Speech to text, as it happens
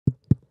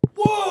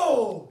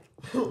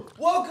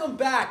Welcome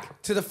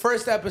back to the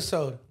first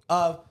episode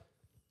of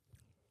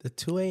the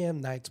 2 a.m.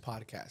 Nights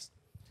podcast.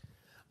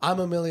 I'm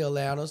Emilio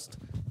Llanos,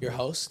 your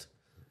host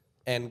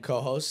and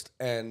co-host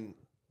and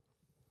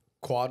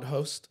quad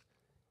host.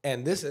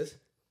 And this is...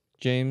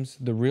 James,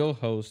 the real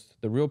host,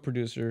 the real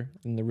producer,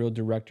 and the real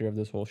director of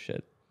this whole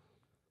shit.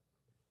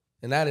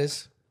 And that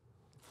is...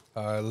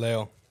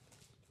 Leo.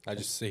 I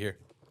just sit here.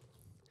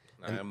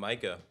 I'm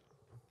Micah,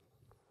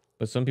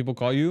 But some people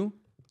call you...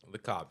 the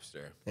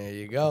copster. There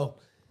you go.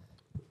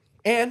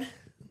 And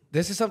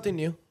this is something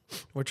new.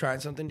 We're trying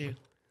something new.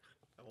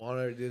 I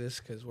wanted to do this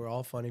because we're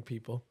all funny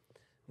people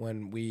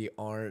when we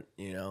aren't,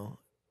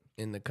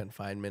 in the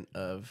confinement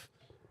of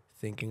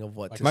thinking of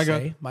what to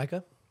say.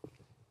 Micah?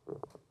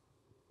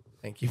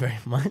 Thank you very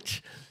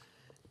much.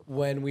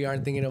 When we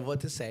aren't thinking of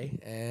what to say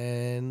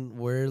and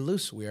we're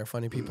loose. We are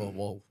funny people.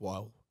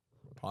 Whoa.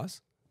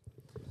 Pause.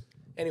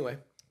 Anyway,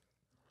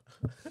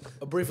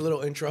 a brief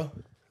little intro.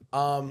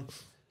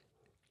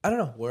 I don't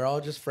know. We're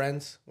all just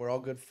friends. We're all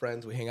good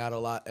friends. We hang out a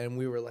lot. And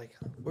we were like,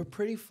 we're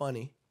pretty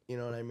funny. You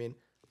know what I mean?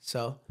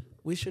 So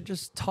we should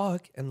just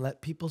talk and let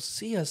people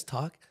see us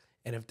talk.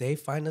 And if they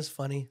find us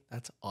funny,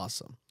 that's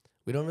awesome.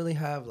 We don't really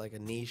have like a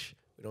niche.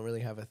 We don't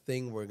really have a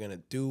thing we're going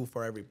to do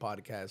for every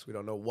podcast. We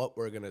don't know what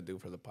we're going to do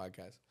for the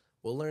podcast.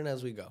 We'll learn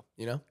as we go.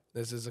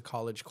 This is a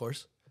college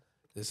course.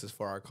 This is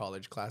for our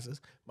college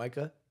classes.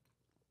 Micah,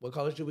 what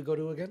college did we go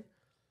to again?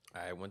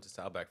 I went to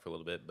Saddleback for a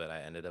little bit, but I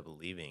ended up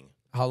leaving.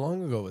 How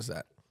long ago was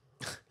that?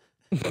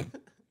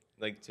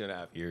 Like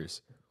 2.5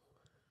 years.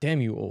 Damn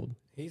you old.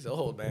 He's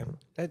old, man.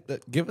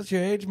 Give us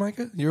your age,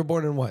 Micah. You were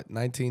born in what,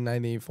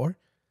 1994?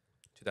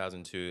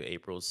 2002,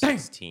 April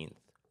 16th.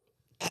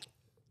 I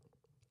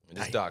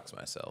just doxed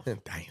myself. Damn.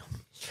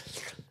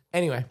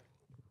 Anyway.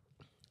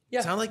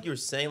 It sounded like you were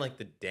saying like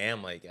the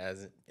damn, like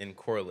as in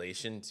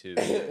correlation to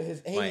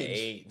His my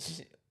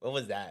age. What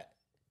was that?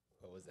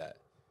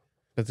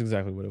 That's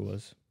exactly what it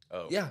was.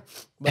 Oh. Yeah.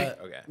 But,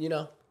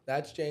 Okay.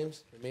 That's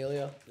James,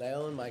 Emilio,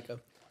 Leo, and Micah.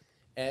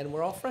 And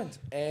we're all friends.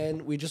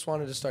 And we just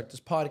wanted to start this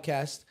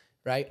podcast,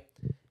 right?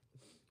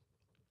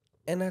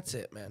 And that's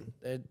it, man.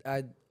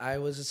 I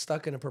was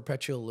stuck in a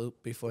perpetual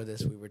loop before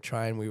this. We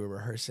were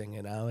rehearsing,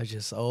 and I was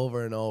just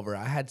over and over.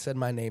 I had said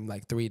my name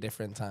like 3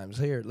 different times.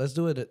 Here, let's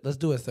do it. Let's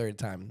do a third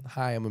time.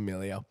 Hi, I'm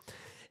Emilio.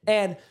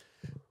 And,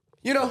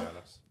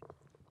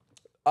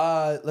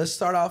 let's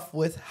start off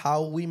with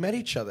how we met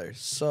each other.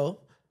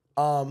 So,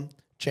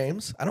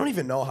 James, I don't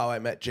even know how I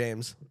met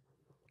James.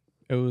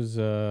 It was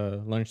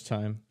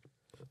lunchtime,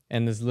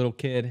 and this little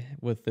kid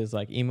with this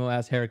like emo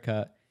ass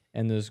haircut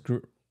and this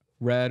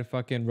red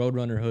fucking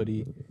Roadrunner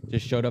hoodie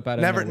just showed up out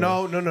of nowhere.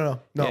 No.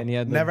 Yeah, and he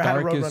had the Never had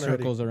a darkest Roadrunner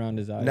circles hoodie. around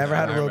his eyes. Never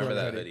had a I Roadrunner remember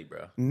that hoodie. hoodie,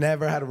 bro.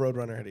 Never had a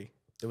Roadrunner hoodie.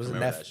 It was a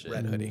Remember Neff that shit.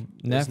 red hoodie.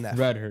 It Neff was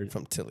red hoodie.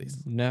 from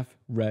Tilly's. Neff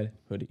red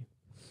hoodie.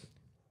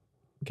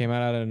 Came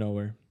out of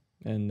nowhere,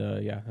 and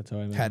that's how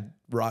I met him. Had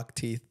rock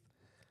teeth.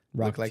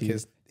 Rock Looked like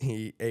teeth.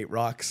 he ate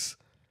rocks.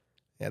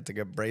 He had to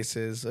get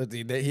braces.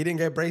 He didn't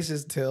get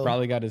braces till...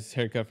 Probably got his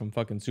haircut from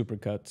fucking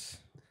Supercuts.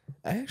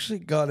 I actually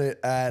got it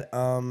at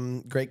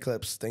Great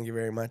Clips. Thank you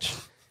very much.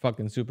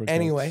 Fucking Supercuts.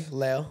 Anyway,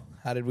 Leo,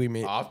 how did we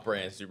meet?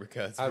 Off-brand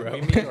Supercuts, How bro.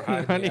 did we meet or how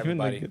did we Not meet even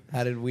everybody? like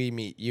How did we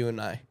meet, you and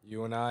I?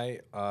 You and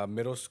I,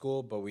 middle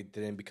school, but we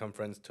didn't become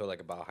friends till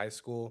like about high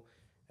school.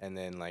 And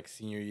then like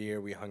senior year,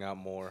 we hung out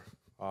more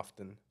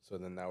often. So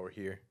then now we're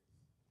here.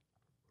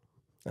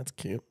 That's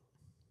cute.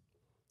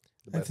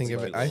 The I best think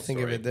of story. it. I think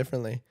of story. it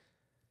differently.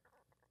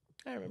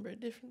 I remember it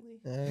differently.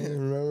 I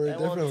remember it I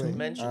won't differently.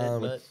 mention it,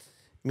 but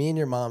Me and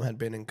your mom had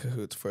been in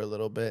cahoots for a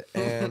little bit,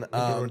 and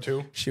When you were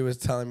 2? she was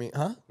telling me,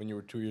 huh? When you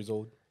were 2 years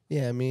old?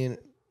 Yeah, I mean,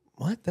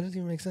 what? That doesn't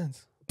even make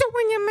sense.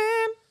 doing your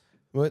man.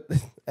 What?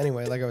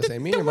 Anyway, like I was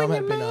saying, me and your mom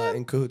had been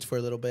in cahoots for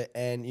a little bit,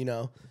 and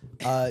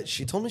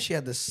she told me she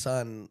had this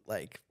son,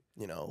 like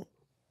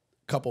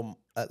couple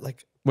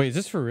like Wait, is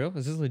this for real?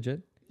 Is this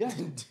legit? yeah.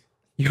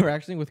 You were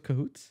actually with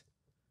cahoots?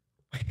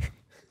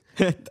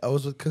 I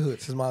was with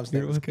cahoots. His mom's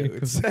name You're was with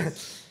the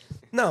cahoots.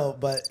 No,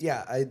 but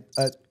yeah, I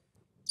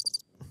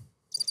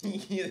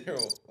either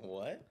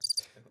what?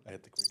 I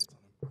hit the crickets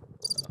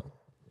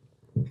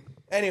on him.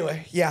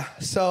 anyway, yeah.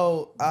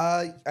 So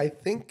I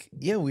think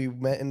we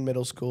met in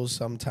middle school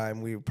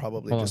sometime. We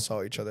probably Hold just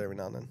saw each other every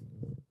now and then.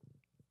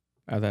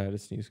 I thought I had a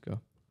sneeze go.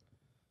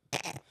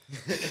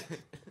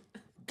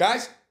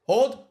 Guys,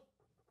 hold.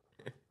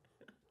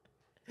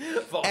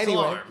 False Anyway,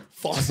 alarm.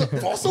 false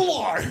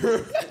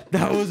alarm.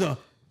 That was a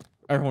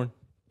air horn.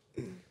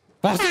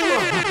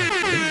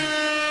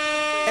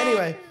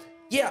 Anyway,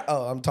 yeah.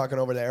 Oh, I'm talking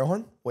over the air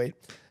horn. Wait.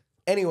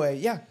 Anyway,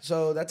 yeah.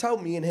 So that's how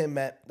me and him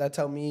met. That's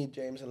how me,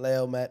 James, and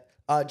Leo met.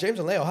 James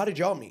and Leo, how did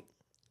y'all meet?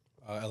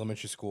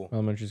 Elementary school.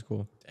 Elementary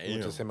school. We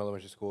went to the same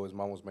elementary school. His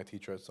mom was my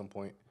teacher at some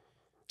point.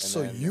 And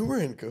So then- you were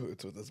in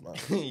cahoots with his mom.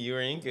 You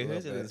were in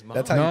cahoots with his mom.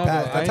 That's how No, you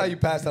passed. but That's I- how you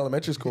passed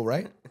elementary school,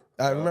 right?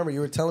 I remember you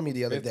were telling me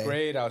the other 5th day.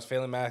 grade, I was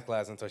failing math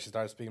class until she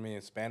started speaking to me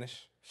in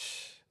Spanish.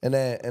 And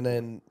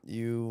then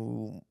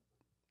you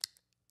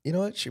You know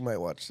what? She might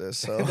watch this.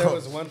 So There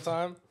was one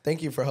time,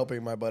 thank you for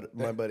helping my buddy,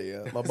 my buddy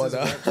out. My but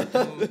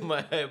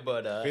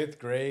 5th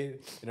grade,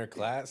 in her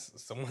class,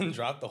 someone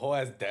dropped the whole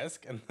ass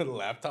desk and the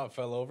laptop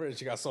fell over and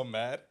she got so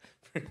mad.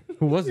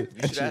 Who was it?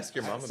 you should ask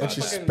your mom about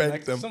she that.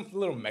 spanked them. Some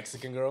little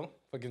Mexican girl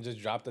fucking just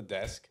dropped the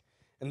desk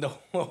and the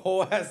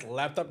whole ass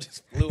laptop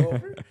just flew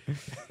over.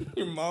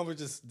 Your mom was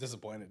just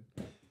disappointed.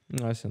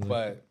 No, I sound like-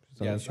 But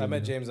sound yeah, like I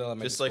met she- James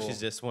Elementary Just like School. she's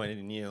disappointed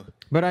in you.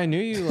 But I knew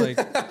you like.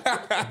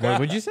 What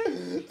would you say?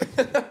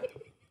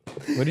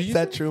 What did you Is say?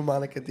 that true,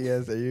 Monica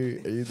Diaz? Are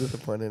you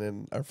disappointed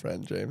in our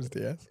friend James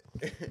Diaz?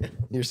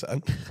 Your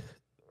son?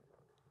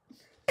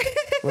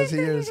 Was he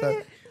your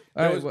son?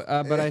 All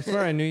right, but I swear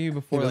I knew you He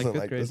before like doesn't fifth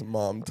like grade. this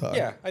mom talk.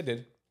 Yeah, I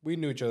did. We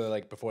knew each other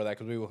like before that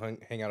because we would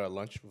hang out at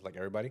lunch with like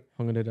everybody.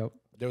 Hung it out.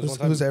 There was Who's, one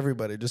time. who's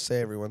everybody? Just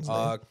say everyone's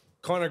name.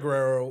 Conor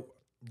Guerrero,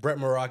 Brett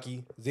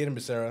Meraki, Zayden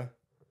Becerra.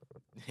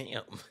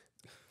 Damn.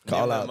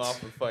 Call Name them outs.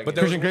 off with fucking- But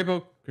there was Christian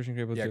one- Crapo. Christian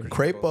Crapo Yeah, too.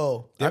 Christian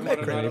Crapo. I Dave met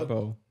Maldonado. Crapo.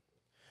 Crapo.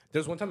 There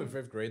was one time in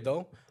 5th grade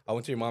though. I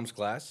went to your mom's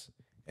class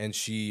and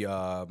she,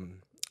 I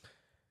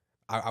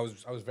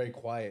was very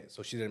quiet,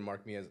 so she didn't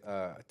mark me as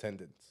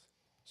attendance.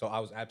 So I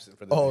was absent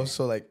for the Oh, day.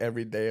 so like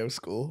every day of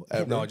school?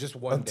 Ever? No, just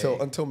one until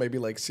day. until maybe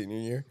like senior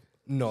year.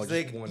 No, It's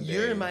just like, one day.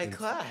 you're in my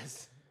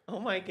class. Oh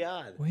my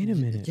god. Wait a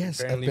minute. Yes,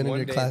 Apparently, I've been in one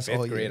your day class in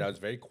all 5th grade, year. I was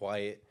very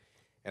quiet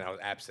and I was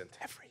absent.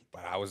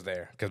 But I was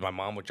there because my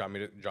mom would drop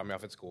me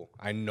off at school.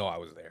 I know I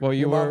was there. Well,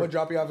 you Your mom were. would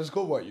drop you off at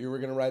school. What? You were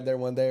gonna ride there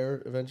one day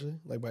or eventually,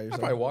 like by I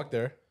yourself? probably walked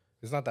there.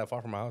 It's not that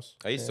far from my house.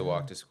 I used to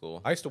walk to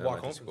school. I used to walk home.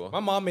 Elementary school.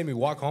 My mom made me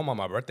walk home on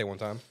my birthday one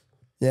time.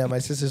 Yeah, my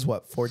sister's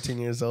what, 14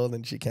 years old,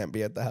 and she can't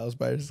be at the house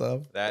by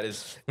herself. That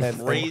is And-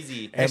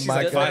 crazy. and She's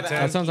Micah- like 5'10".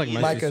 That sounds like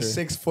my Micah,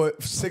 sister.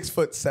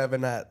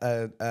 6'7"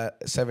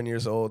 at 7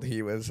 years old.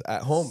 He was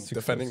at home 6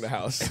 defending foot. the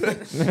house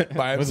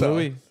by With himself.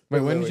 Louis. Wait,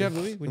 With when did you have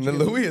Louis? When'd And you then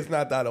get Louis is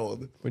not that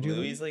old. Would you?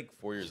 Louis is like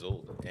 4 years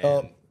old, and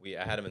Oh.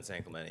 I had him in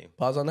San Clemente.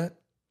 Pause on that.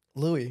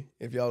 Louis,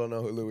 if y'all don't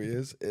know who Louis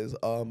is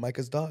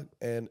Micah's dog.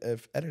 And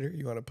if editor,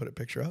 you want to put a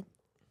picture up?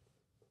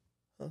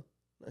 Huh?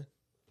 Nice.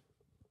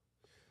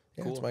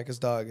 Yeah, it's Cool. Micah's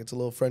dog. It's a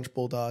little French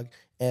bulldog.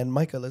 And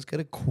Micah, let's get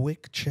a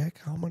quick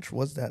check. How much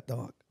was that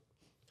dog?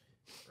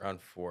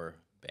 Around 4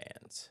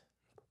 bands.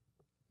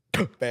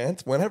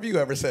 Bands? When have you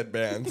ever said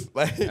bands?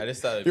 Like I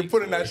just thought it'd you're be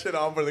putting cool. that shit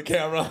on for the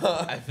camera.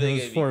 I feel like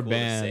was it'd be for cool to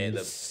say the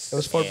bands. It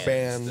was for bands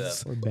bands,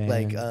 stuff. For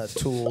like bands.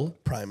 Tool,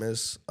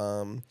 Primus,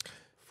 4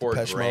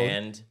 Depeche Mode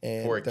grand,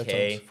 and 4K,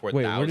 Deftones. 4,000.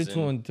 Wait, where did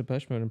Tool and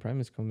Depeche Mode and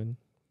Primus come in?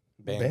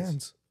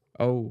 bands.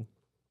 Oh,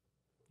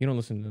 you don't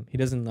listen to them. He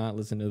does not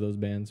listen to those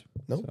bands.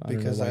 Nope, So I don't know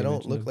because why I you don't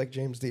mentioned look them. like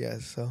James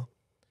Diaz. So,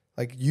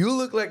 like you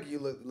look like you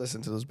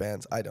listen to those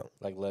bands. I don't.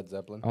 Like Led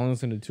Zeppelin. I only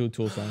listen to 2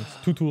 Tool songs.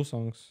 2 Tool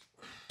songs.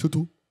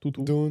 Tutu. 2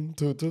 Tool. Dune,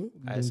 tutu.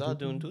 I saw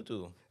Dune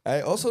Tutu.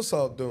 I also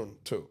saw Dune,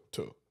 too.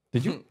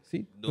 Did you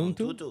see Dune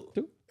Dune 2?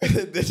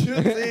 Tutu. Did you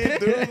see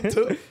Dune,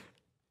 too?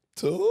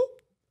 Two?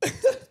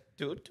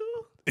 Tutu?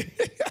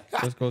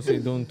 Let's go see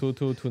Dune 2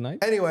 tonight.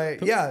 Anyway,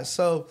 yeah.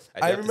 So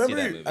I'd I have to see that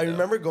remember. movie, I though.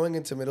 remember going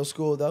into middle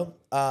school though.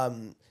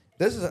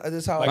 This is how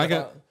this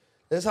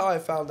is how I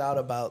found out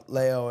about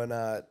Leo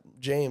and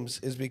James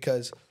is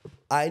because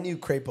I knew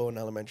Crapo in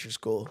elementary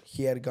school.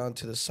 He had gone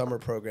to the summer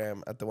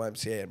program at the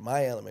YMCA at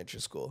my elementary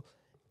school,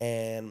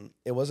 and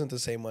it wasn't the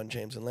same one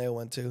James and Leo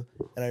went to.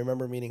 And I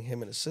remember meeting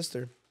him and his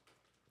sister,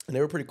 and they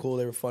were pretty cool.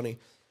 They were funny.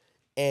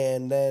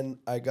 And then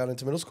I got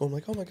into middle school. I'm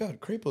like, oh my god,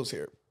 Crapo's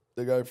here,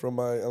 the guy from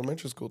my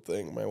elementary school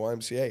thing, my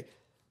YMCA.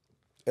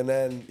 And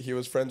then he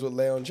was friends with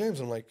Leo and James.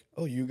 I'm like,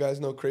 oh, you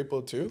guys know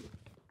Crapo too?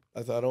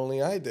 I thought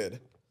only I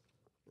did.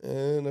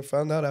 And I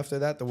found out after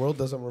that the world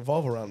doesn't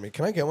revolve around me.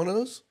 Can I get one of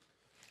those?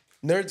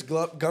 Nerds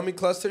Gummy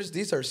Clusters.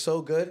 These are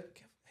so good.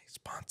 Hey,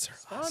 sponsor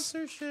us.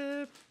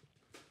 Sponsorship.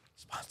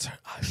 Sponsor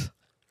us.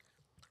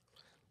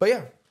 But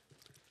yeah.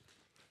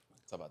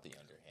 It's about the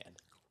underhand.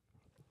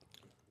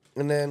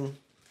 And then,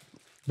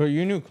 But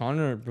you knew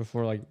Connor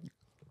before like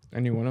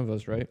any one of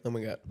us, right? oh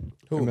my God.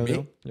 Who,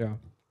 Emilio? me? Yeah.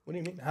 What do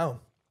you mean? How?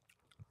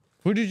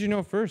 Who did you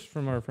know first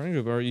from our friend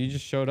group, or you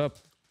just showed up?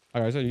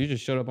 Like I said, you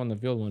just showed up on the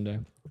field one day.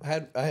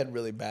 I had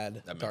really bad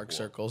That'd be dark cool.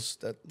 circles.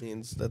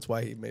 That's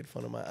why he made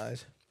fun of my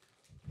eyes.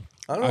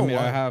 I don't I know mean,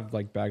 why. I have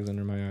like bags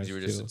under my eyes. You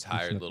were just too. a It's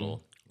tired nothing.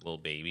 little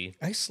baby.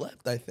 I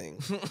slept, I think.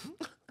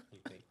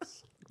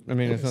 I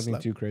mean, it's nothing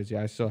Slept. too crazy.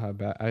 I still have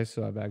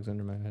bags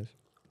under my eyes.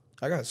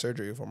 I got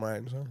surgery for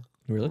mine, so.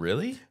 Really?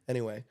 Really?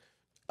 Anyway.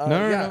 No,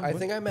 yeah, no, I what-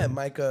 think I met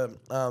Micah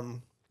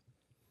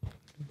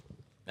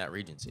At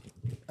Regency.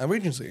 at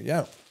Regency,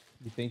 yeah.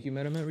 You think you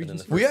met him at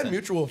Regency? We First had time.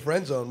 mutual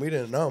friend zone. We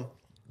didn't know.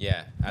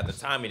 Yeah. At the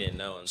time, we didn't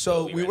know.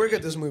 So until we ran work at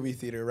into- this movie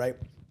theater, right?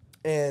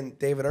 And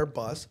David, our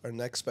boss, our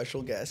next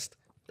special guest,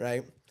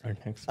 right? Our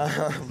next.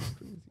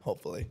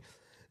 Hopefully.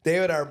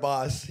 David, our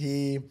boss,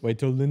 he Wait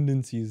till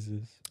Lyndon sees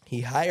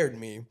this. hired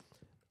me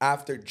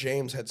after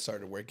James had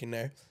started working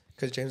there.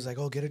 Because James was like,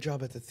 oh, get a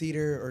job at the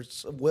theater.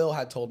 Or Will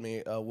had told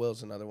me,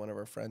 Will's another one of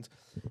our friends.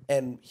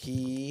 And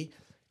he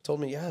told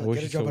me, yeah, wish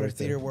get a you job still at our worked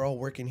there. theater. We're all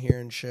working here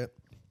and shit.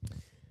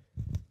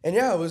 And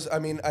yeah,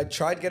 I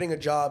tried getting a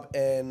job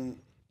and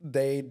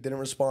they didn't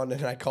respond,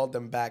 and I called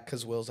them back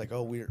because Will's like,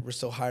 "Oh, we're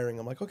still hiring."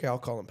 I'm like, "Okay, I'll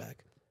call him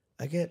back."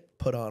 I get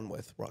put on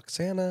with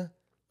Roxana.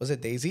 Was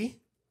it Daisy?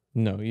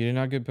 No, you did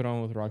not get put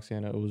on with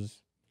Roxana. It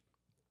was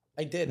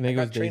I did. I think I it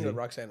got was trained Daisy. with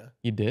Roxana.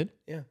 you did,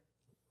 Yeah.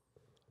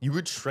 You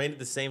were trained at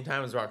the same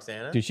time as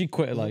Roxana? dude. She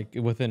quit like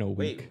within a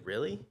week. Wait,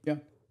 really? Yeah.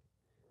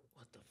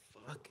 What the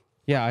fuck?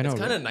 Yeah, I know. It's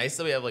kind right? of nice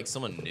that we have like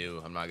someone new.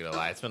 I'm not gonna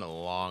lie. It's been a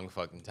long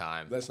fucking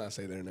time. Let's not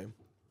say their name.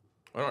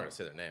 I'm not gonna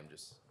say their name.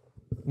 Just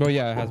Well,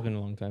 yeah, it has been a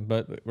long time,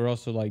 but we're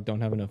also like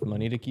don't have enough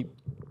money to keep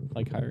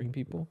like hiring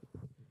people.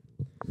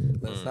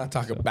 Let's not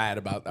talk bad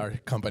about our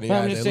company. Well,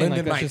 I'm either. just saying, like,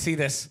 Lyndon that's might just- see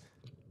this.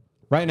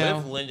 Right what now,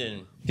 if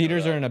Lyndon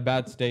theaters are in a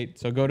bad state,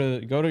 so go to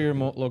your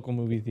local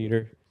movie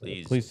theater.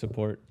 Please. Please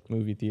support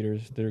movie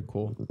theaters. They're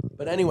cool.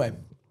 But anyway,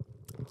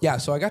 yeah,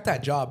 so I got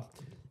that job.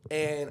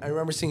 And I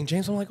remember seeing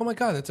James. I'm like, oh my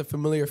God, that's a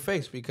familiar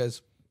face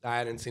because I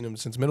hadn't seen him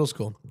since middle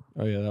school.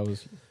 Oh yeah, that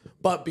was.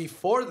 But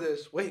before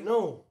this, wait,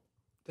 no.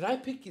 Did I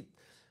pick you?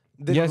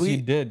 Yes, you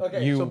did.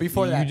 Okay, you, so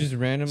before that. you just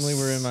randomly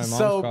were in my mom's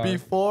So car.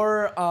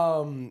 before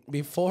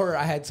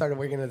I had started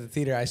working at the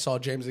theater, I saw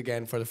James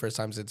again for the first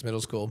time since middle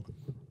school.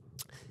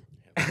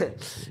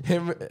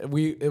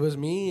 It was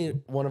me,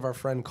 one of our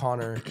friend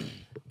Connor,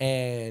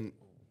 and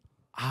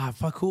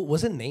who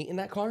was it? Nate in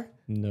that car?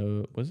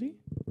 No, was he?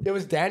 It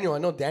was Daniel. I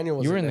know Daniel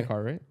was. You were in there. the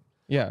car, right?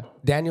 Yeah.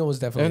 Daniel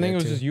was I definitely. think it there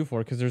was too. just you four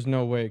because there's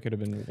no way it could have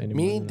been anyone.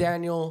 Me, than that.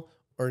 Daniel,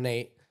 or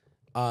Nate,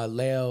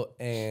 Leo,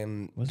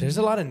 and there's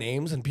a lot of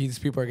names, and these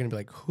people are gonna be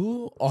like,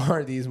 "Who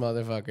are these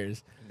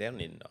motherfuckers?" they don't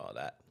need to know all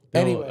that.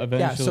 They'll Anyway,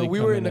 yeah. So eventually we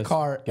come were in the as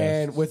car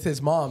and guests. with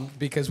his mom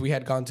because we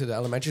had gone to the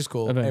elementary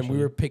school, and we Eventually.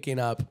 were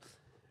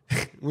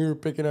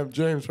picking up,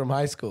 James from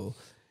high school,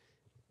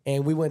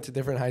 and we went to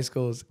different high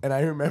schools. And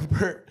I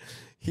remember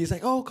he's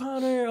like, "Oh,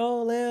 Connor,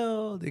 oh,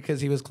 Leo," because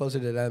he was closer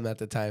to them at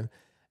the time.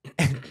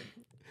 And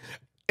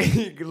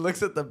he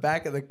looks at the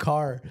back of the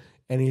car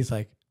and he's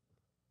like,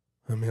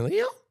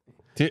 "Emilio?"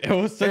 Dude, it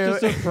was such a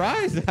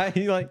surprise.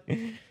 He like,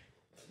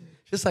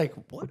 Just like,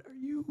 what are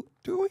you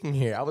doing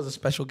here? I was a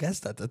special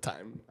guest at the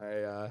time.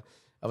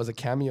 I was a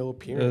cameo it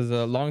appearance. was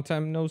a long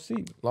time no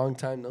see. Long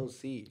time no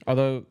see.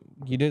 Although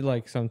you did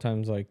like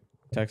sometimes like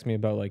text me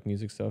about like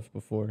music stuff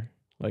before,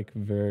 like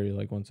very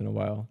like once in a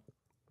while.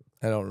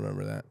 I don't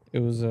remember that. It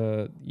was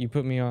you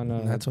put me on.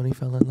 And that's when he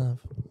fell in love.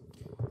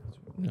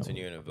 No. That's when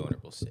you're in a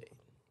vulnerable state.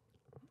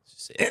 Let's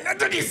just say And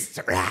that's when you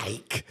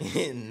strike.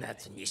 and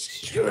that's when you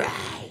strike.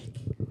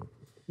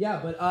 Yeah,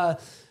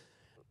 but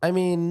I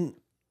mean,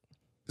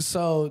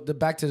 so the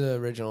back to the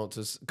original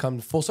to come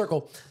full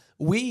circle.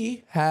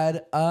 We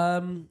had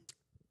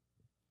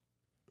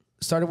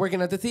started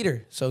working at the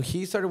theater. So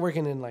he started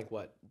working in like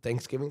what,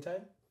 Thanksgiving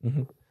time?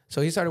 Mhm.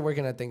 So he started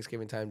working at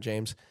Thanksgiving time,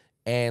 James.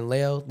 And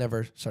Leo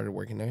never started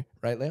working there,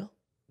 right, Leo?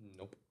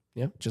 Nope.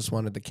 Yeah, just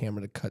wanted the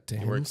camera to cut to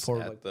He him works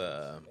for at like.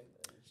 the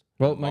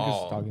Well, Mike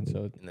mall is talking,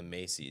 so in the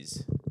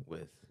Macy's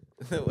with.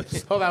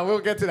 Hold on, we'll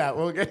get to that.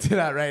 We'll get to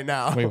that right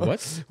now. wait,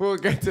 what? We'll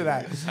get to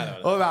that. I don't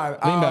know. Hold on.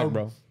 Lean back,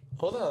 bro.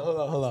 Hold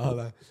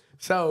on.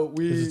 So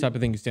This is we. the type of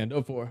thing you stand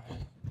up for.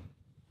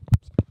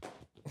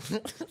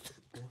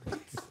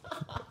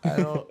 I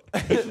don't.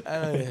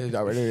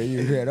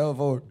 You hear it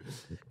for.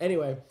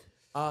 Anyway,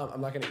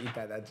 I'm not gonna eat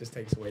that. That just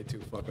takes way too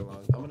fucking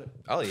long. I'm gonna.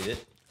 I'll eat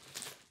it.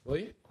 Will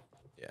you?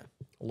 Yeah.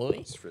 Louis?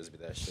 Just frisbee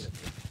that shit.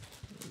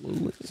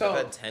 So. I've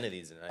had 10 of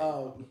these tonight.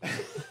 Oh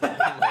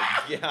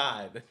my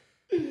god.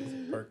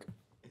 Perk.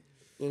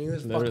 And he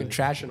was Literally. fucking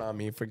trashing on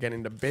me for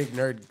getting the big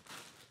nerd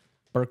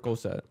Burko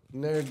set.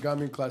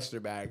 gummy cluster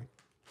bag.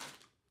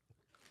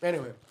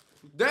 Anyway,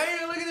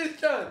 damn! Look at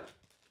this chunk.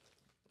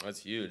 That's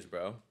huge,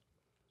 bro.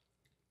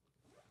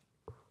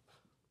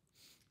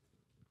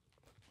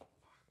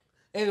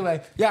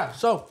 Anyway, yeah.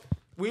 So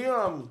we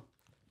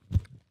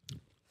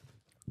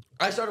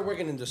I started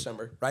working in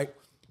December, right,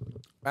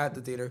 at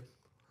the theater.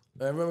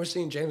 And I remember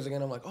seeing James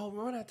again. I'm like, oh,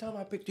 remember that time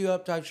I picked you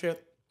up, type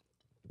shit.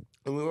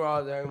 And we were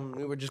all there, and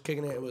we were just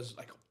kicking it. It was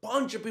like a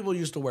bunch of people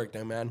used to work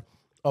there, man.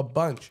 A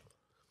bunch.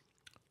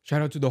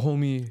 Shout out to the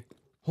homie.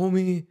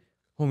 The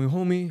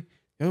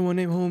other one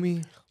named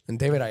Homie. And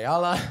David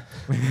Ayala.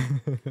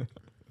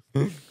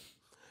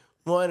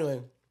 Well,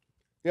 anyway,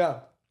 yeah.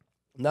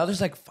 Now there's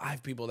like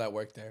 5 people that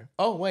work there.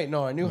 Oh wait,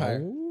 no, a new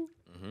hire.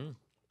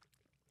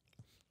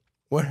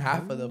 We're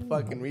half of the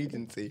fucking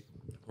Regency.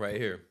 Right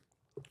here.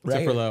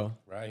 Except for here. Lo.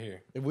 Right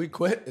here. If we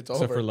quit, it's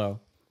Except over. for Lo.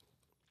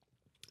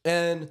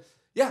 And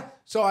yeah,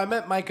 so I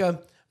met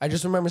Micah. I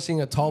just remember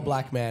seeing a tall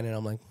black man, and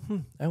I'm like,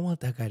 I want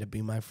that guy to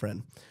be my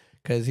friend,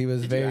 because he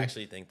was Did very. you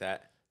actually think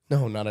that?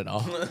 No, not at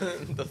all.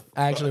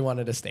 I actually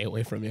wanted to stay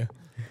away from you.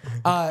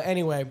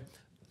 Anyway,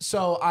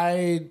 so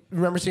I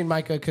remember seeing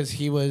Micah because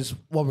he was.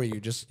 What were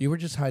you? You were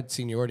just high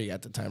seniority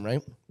at the time,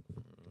 right?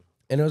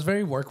 And it was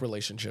very work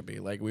relationshipy.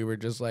 Like we were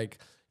just like,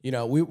 you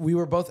know, we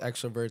were both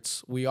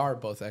extroverts. We are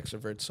both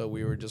extroverts, so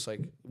we were just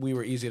like we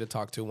were easy to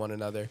talk to one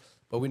another.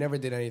 But we never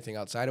did anything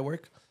outside of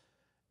work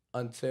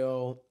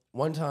until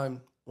one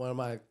time. One of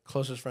my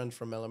closest friends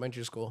from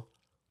elementary school.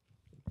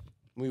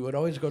 We would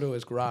always go to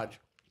his garage.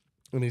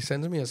 And he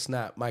sends me a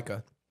snap,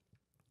 Micah.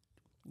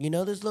 You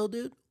know this little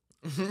dude?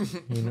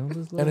 You know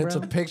this little And it's a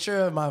rabbit? picture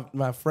of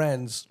my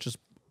friend's just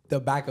the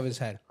back of his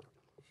head.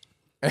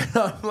 And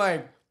I'm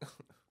like,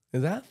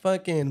 is that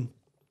fucking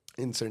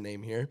insert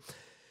name here?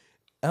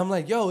 And I'm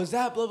like, yo, is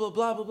that blah, blah,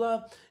 blah, blah,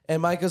 blah?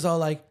 And Micah's all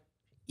like,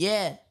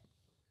 yeah,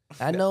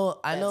 I know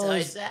I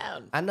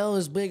know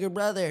his bigger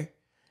brother.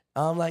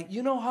 I'm like,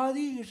 you know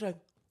Hadi? He's like,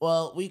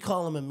 well, we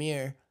call him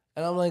Amir.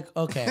 And I'm like,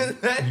 okay.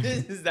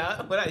 Is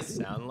that what I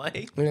sound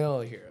like?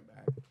 We'll hear it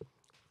back.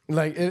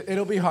 Like,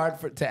 it'll be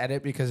hard to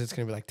edit because it's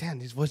going to be like, damn,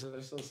 these voices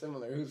are so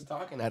similar. Who's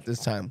talking at this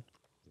time?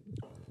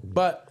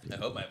 But, I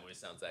hope my voice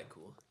sounds that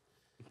cool.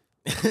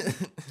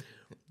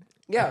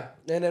 yeah.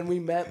 And then we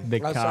met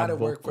The outside cob of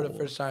work for the vocal.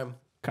 first time.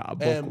 Cob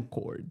vocal And-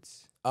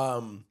 cords.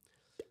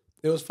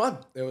 It was fun.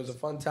 It was a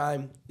fun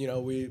time. You know,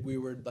 we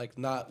were like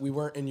we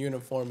weren't in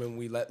uniform and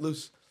we let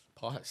loose.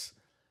 Pause.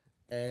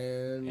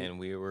 And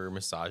We were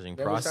massaging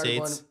then we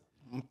started prostates.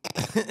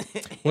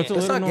 What's a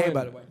It's little not gay, known,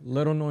 by the way.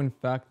 little known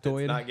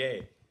factoid? It's not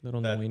gay.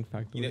 Little That- known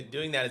factoid. You know,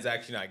 doing that is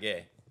actually not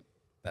gay.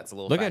 That's a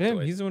little. Look at him.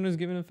 factoid. He's the one who's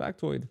giving a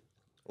factoid.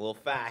 a little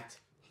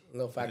fact.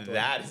 no fact.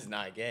 That is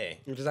not gay.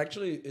 Which is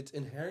actually, it's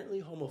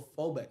inherently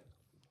homophobic.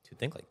 To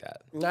think like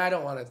that. No, I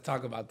don't want to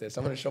talk about this.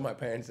 I'm going to show my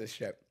parents this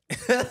shit.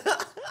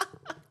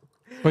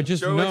 But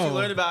just Sure, what you know.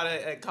 learned about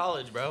it at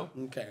college, bro.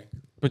 Okay.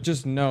 But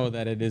just know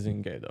that it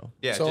isn't gay though.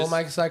 Yeah. So just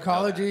my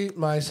psychology,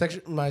 my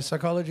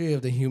psychology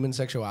of the human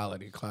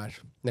sexuality class,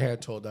 they had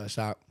told us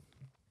that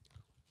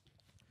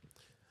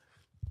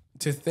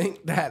to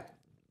think that,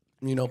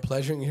 you know,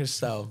 pleasuring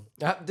yourself.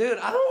 Dude,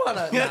 I don't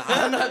want to. Nah,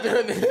 I'm not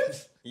doing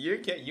this.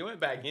 You went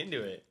back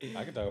into it.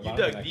 I could talk You about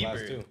dug it in that class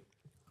deeper. too.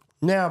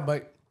 Yeah,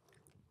 but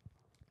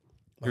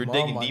my You're mom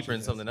digging watches deeper in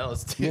this. something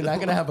else, too. You're not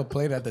gonna have a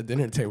plate at the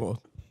dinner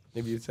table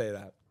if you say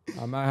that.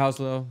 At my house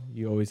though,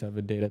 you always have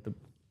a date at the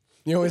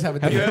You always have a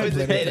You dinner You at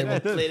the ever dinner played table.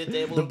 at the plate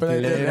table? The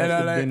plate date at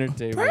at the the dinner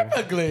table.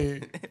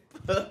 Perfectly.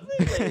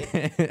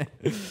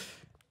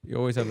 You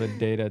always have a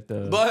date at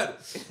the But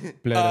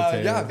plate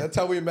table. yeah, that's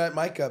how we met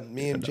Micah.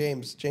 Me and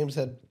James. James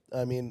had.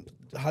 I mean,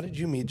 how did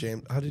you meet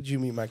James? How did you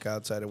meet Micah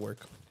outside of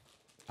work?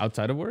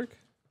 Outside of work?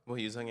 Well,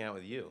 he was hanging out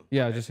with you.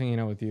 Yeah, just hanging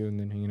out with you and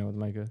then hanging out with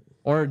Micah.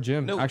 Or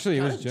Jim. Actually,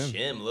 it not was a Jim.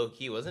 Gym, low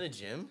key, wasn't it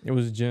Jim? It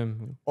was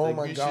Jim. Oh Like,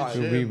 my we should god,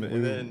 Dude, gym, we-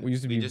 and then we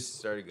used to be just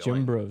started going.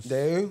 Jim bros.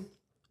 dude.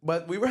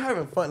 But we were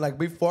having fun. Like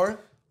before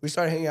we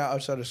started hanging out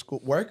outside of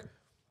school work,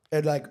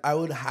 and like I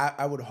would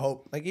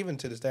hope, like even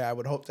to this day, I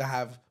would hope to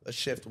have a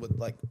shift with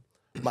like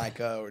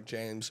Micah or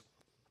James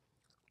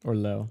Or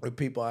Leo. or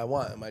people I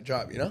want in my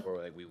job. You know.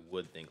 Or like we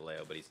would think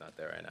Leo, but he's not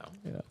there right now.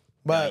 Yeah.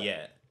 But Not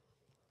yet.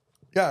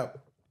 yeah,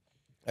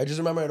 I just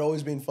remember it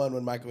always being fun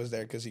when Micah was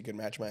there because he could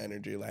match my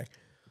energy. Like,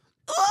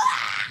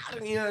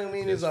 you know what I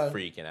mean? It's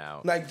Freaking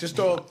out. like just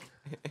throw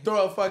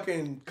a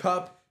fucking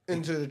cup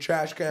into the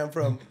trash can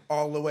from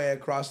all the way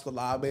across the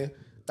lobby.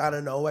 Out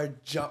of nowhere,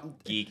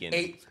 jump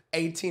Geeking.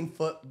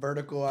 18-foot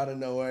vertical out of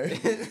nowhere.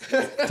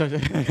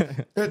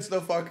 It's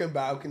the fucking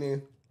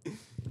balcony.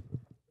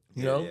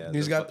 You know, Yeah,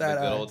 he's got that.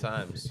 the good old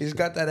times. He's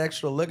got that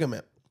extra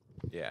ligament.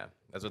 Yeah,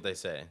 that's what they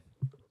say.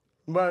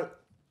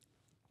 But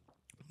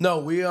no,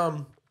 we I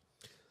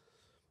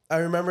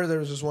remember there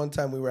was this one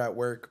time we were at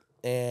work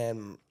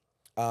and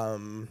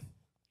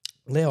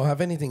Leo,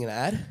 have anything to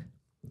add?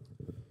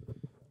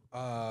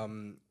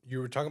 You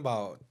were talking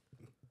about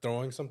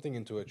throwing something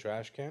into a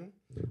trash can.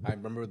 I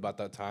remember about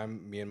that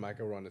time, me and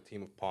Micah were on a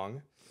team of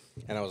Pong,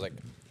 and I was like,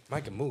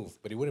 Micah, move.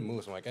 But he wouldn't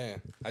move, so I'm like,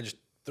 I just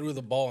threw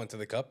the ball into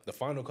the cup, the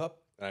final cup,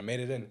 and I made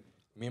it in.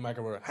 Me and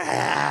Micah were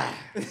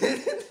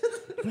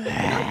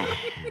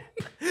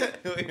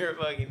We were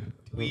fucking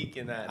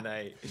tweaking that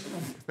night.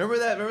 Remember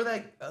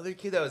that other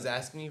kid that was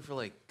asking you for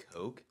like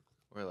Coke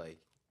or like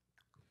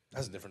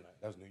that's a different night.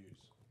 That was New Year's.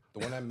 The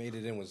one I made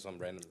it in was some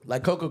random.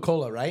 Like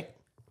Coca-Cola, right?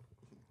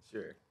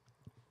 sure.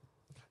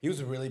 He was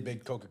a really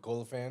big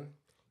Coca-Cola fan.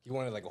 He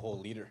wanted like a whole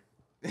liter.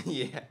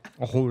 Yeah.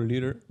 A whole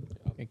liter.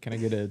 Hey, can I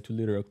get a 2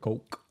 liter of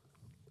Coke?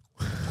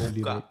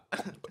 Coca.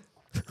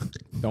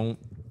 Don't.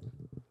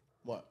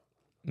 What?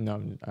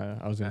 No,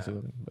 I was gonna say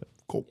something, but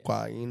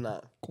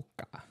Cocaina.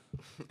 Coca.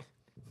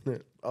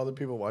 All the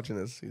people watching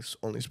this, he's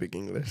only speak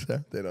English.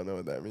 So they don't know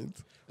what that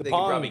means. The They could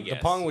probably Pong, the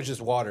guess. Pong was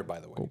just water, by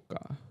the way.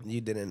 Coca.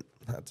 You didn't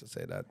have to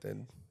say that,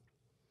 then.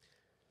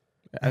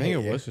 I think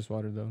it Yeah. was just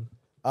water though.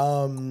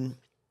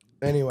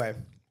 Anyway,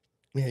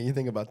 yeah, you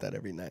think about that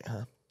every night,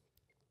 huh?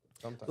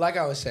 Sometimes. Like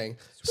I was saying,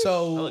 I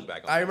so look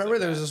back on I things remember like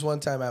there was that. this one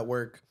time at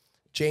work,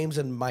 James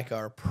and Micah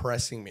are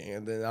pressing me,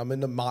 and then I'm in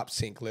the mop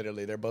sink.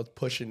 Literally, they're both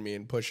pushing me.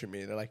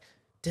 They're like,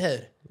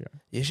 "Dude,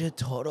 you should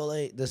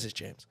totally." This is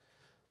James.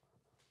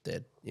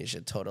 Dude, you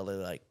should totally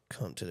like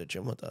come to the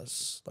gym with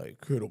us. Like,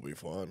 it'll be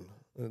fun.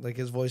 Like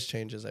his voice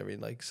changes every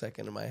like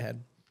second in my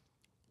head,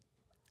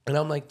 and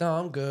I'm like, "No,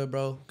 I'm good,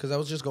 bro," because I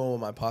was just going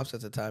with my pops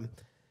at the time,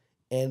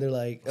 and they're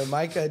like, and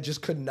Micah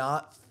just could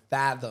not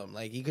fathom,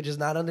 like he could just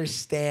not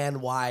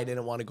understand why I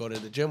didn't want to go to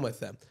the gym with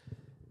them.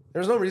 There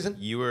was no reason.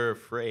 You were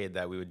afraid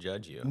that we would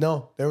judge you.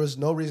 No, there was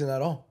no reason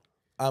at all.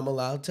 I'm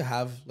allowed to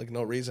have like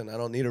no reason. I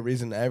don't need a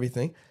reason to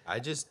everything. I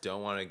just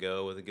don't want to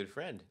go with a good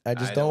friend. I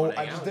just don't don't. wanna I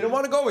hang just out didn't with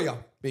want to go with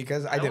y'all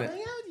because I you. didn't. wanna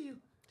hang out with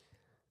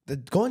you.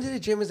 Going to the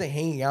gym isn't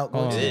hanging out.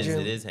 Going Oh. to the It is. gym.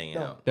 It is hanging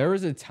No. out. There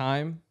was a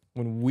time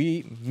when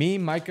me,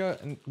 Micah,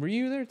 and were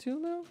you there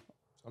too, Leo?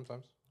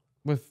 Sometimes.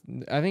 With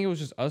I think it was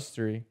just us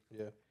three.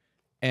 Yeah.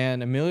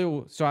 And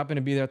Emilio so happened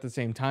to be there at the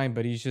same time,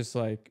 but he's just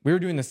like we were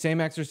doing the same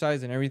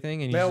exercise and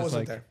everything, and he's Leo just wasn't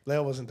like, there.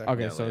 Leo wasn't there.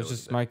 okay, Yeah, so Leo it's was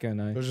just there. Micah and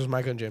It I, was just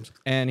Michael and James.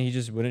 and he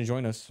just wouldn't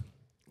join us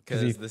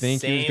because he Because the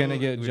think he was gonna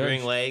get we were doing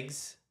judged.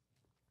 legs,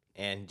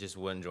 and he just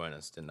wouldn't join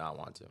us. Did not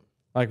want to.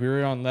 Like we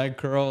were on leg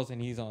curls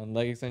and he's on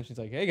leg extensions.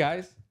 Like, hey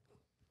guys,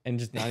 and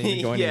just not even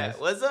joining yeah, us.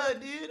 what's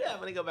up, dude? I'm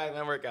gonna go back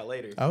and work out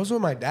later. I was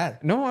with my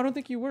dad. No, I don't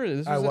think you were.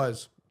 This I was.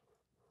 was.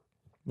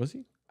 Was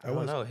he? I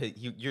don't know.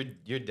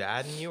 Your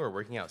dad and you are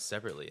working out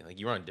separately. Like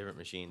you were on different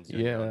machines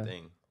doing your Yeah. own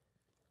thing.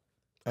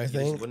 I just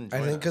think. wouldn't I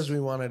join think us. because we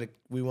wanted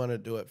to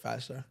do it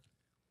faster.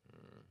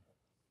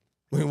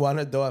 We want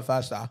to do it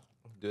faster.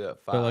 Do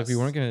that fast. But like we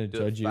weren't gonna Do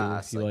it judge you if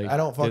fast, you like like. I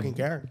don't did fucking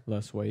care.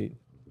 Less weight.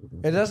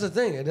 And that's the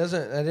thing. It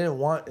doesn't. I didn't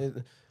want it.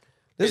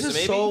 This Okay, so is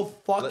maybe so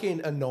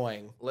fucking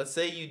annoying. Let's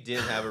say you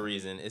didn't have a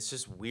reason. It's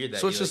just weird that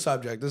Switch you the like,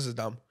 subject. This is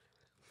dumb.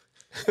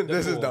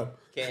 This is dumb.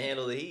 can't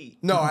handle the heat.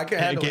 No, I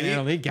can't Hey, handle get it. out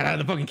of the league. Get out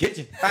of the fucking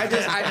kitchen. I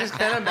just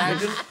can't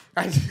imagine.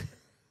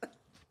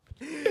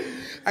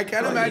 I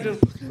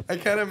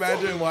can't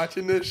imagine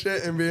watching this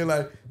shit and being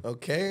like,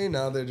 okay,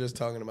 now they're just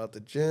talking about the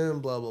gym,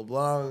 blah blah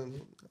blah.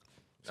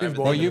 Seems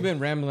Well, boring. you've been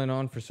rambling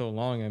on for so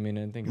long. I mean,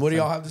 I think. What it's do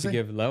y'all time have to say?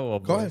 Give Leo a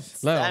Go ahead.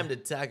 voice. Time Leo,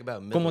 to talk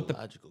about Come with the-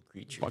 mythological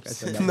creatures. fuck, I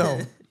said that. No,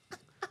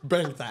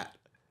 bank that.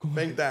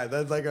 Bank that.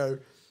 That's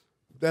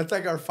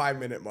like our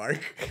 5-minute mark.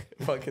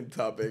 Fucking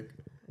topic.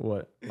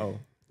 What? Oh,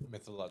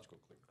 Mythological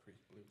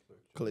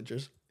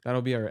Glitchers.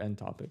 that'll be our end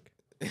topic.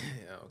 Yeah,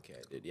 okay,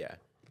 dude. Yeah.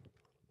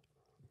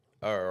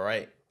 All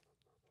right.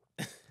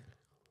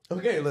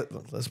 Okay,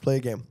 let's play a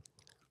game.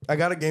 I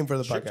got a game for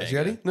the Strip podcast. Jenga. You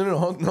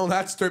ready? No,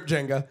 not strip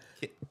Jenga.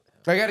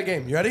 I got a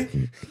game. You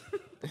ready?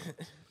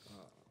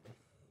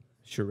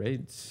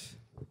 Charades.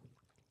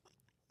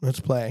 Let's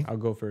play. I'll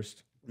go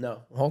first.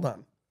 No, hold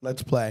on.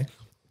 Let's play.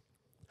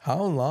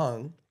 How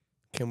long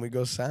can we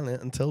go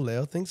silent until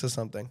Leo thinks of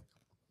something?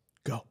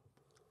 Go.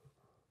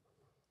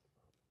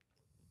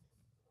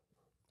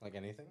 Like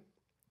anything?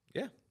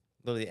 Yeah.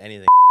 Literally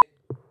anything.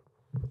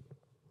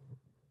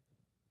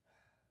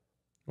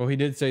 Well, he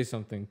did say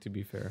something. To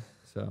be fair,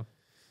 so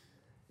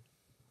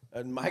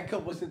And Micah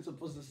wasn't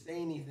supposed to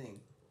say anything.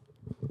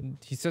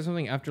 he said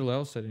something after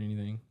Leo said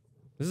anything.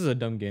 This is a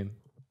dumb game.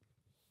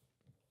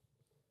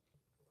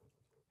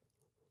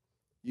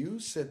 You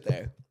sit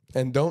there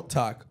and don't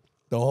talk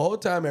the whole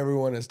time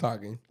everyone is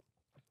talking.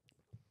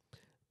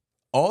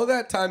 All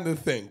that time to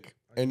think,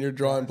 and you're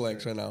drawing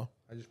blanks right now.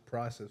 I just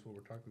process what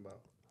we're talking about.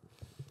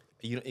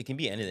 It can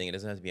be anything. It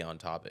doesn't have to be on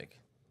topic.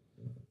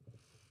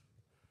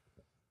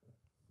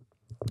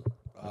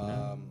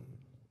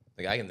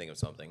 Like I can think of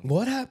something.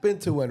 What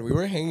happened to when we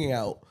were hanging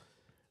out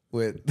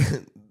with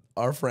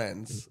our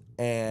friends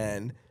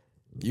and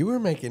you were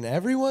making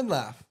everyone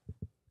laugh?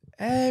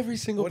 Every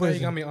single Well, now you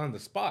person. got me on the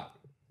spot.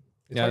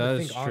 It's Yeah, hard to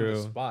that is think on true.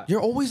 the spot.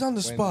 You're always on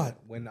the spot.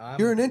 When I'm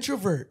You're an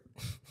introvert.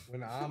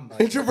 when I'm like,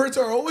 Introverts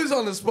are always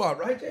on the spot,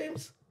 right,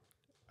 James?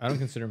 I don't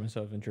consider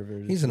myself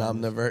introverted. He's an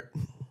omnivert.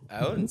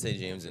 I wouldn't say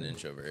James is an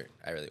introvert.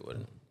 I really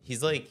wouldn't.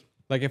 He's like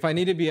Like if I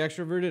need to be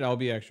extroverted, I'll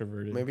be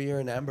extroverted. Maybe you're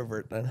an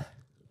ambivert then.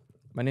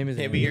 My name is.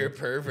 maybe you're a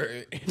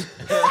pervert.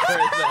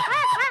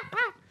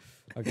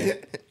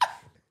 Okay.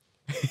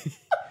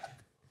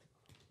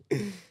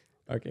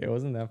 Okay, it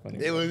wasn't that funny.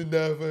 It wasn't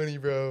that funny,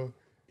 bro.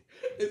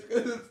 It's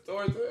because it's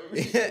towards him.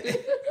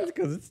 It's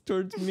because it's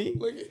towards me.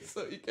 Look,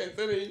 so you can't sit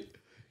there.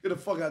 Get the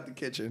fuck out the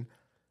kitchen.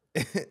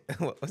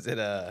 What was it?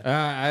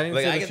 I didn't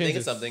Like, say I to can change think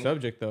of the something.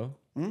 subject though.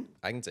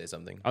 I can say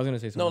something. I was gonna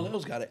say No, something.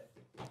 Leo's got it.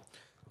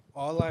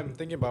 all I'm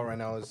thinking about right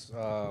now is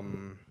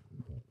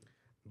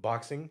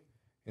boxing.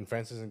 In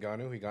Francis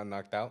Ngannou, he got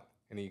knocked out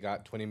and he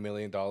got $20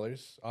 million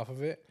off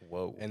of it.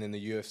 Whoa. And in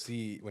the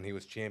UFC, when he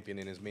was champion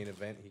in his main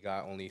event, he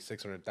got only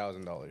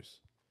 $600,000.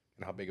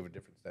 And how big of a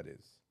difference that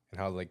is, and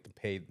how like the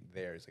pay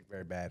there is like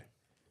very bad.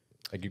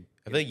 Like you,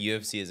 I feel like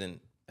UFC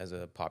isn't as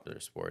a popular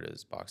sport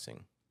as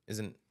boxing.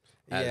 Isn't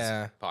as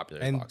Yeah.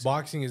 popular as and boxing.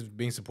 boxing is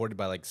being supported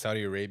by like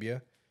Saudi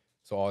Arabia,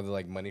 so all the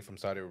like money from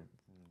Saudi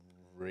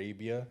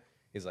Arabia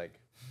is like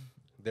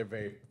they're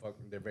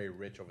very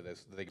rich over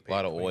this. They can pay A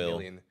lot of 20 oil.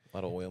 million. A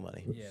lot of oil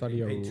money. Yeah,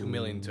 Saudi they paid $2 Arabia.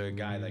 million to a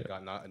guy that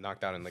got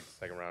knocked out in like the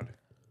second round.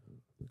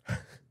 Well,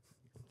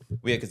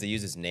 yeah, because they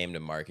use his name to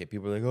market.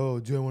 People are like, oh,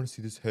 do I want to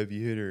see this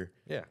heavy hitter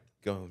Yeah,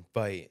 go and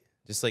fight?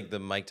 Just like the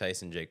Mike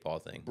Tyson, Jake Paul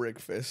thing. Brick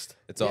fist.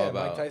 It's all Mike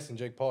about Tyson,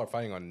 Jake Paul are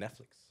fighting on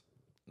Netflix.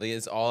 like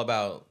it's all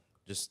about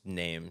just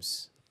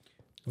names.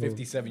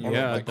 57-year-old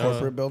Yeah, Mike duh. Tyson.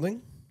 Corporate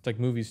building? It's like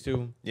movies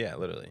too. Yeah,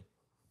 literally.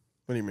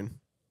 What do you mean?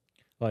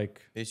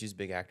 Like They just use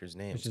big actors'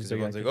 names just because big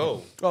everyone's like,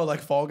 actors' oh, Oh, like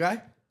Fall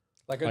Guy?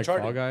 like like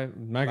Uncharted. Fall Guy,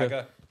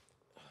 Mega.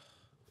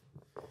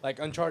 Like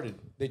Uncharted,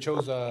 they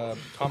chose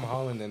Tom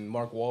Holland and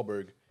Mark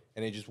Wahlberg,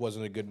 and it just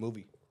wasn't a good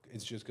movie.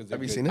 It's just because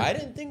Have you seen it? I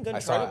didn't think I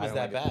saw it, Uncharted was I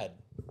that don't like bad.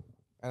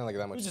 I don't like it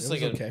that It much. was just It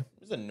was like okay. it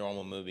was a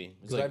normal movie. It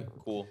was Because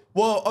like cool.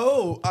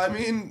 Well, I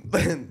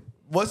mean,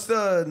 what's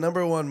the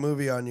number one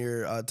movie on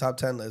your top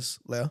 10 list,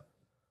 Leo?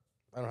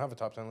 I don't have a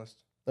top 10 list.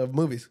 Of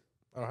movies.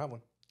 I don't have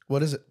one.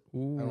 What is it?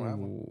 Ooh. don't have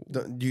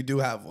one. You do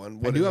have one. I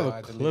What do is have it? a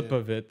I clip deleted.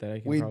 of it that I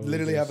can. We probably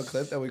literally have a just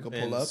clip that we could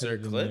pull up. Insert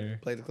put in clip. there.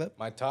 Play the clip.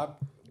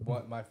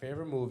 My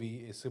favorite movie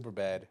is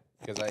Superbad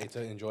because it's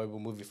an enjoyable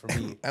movie for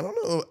me. I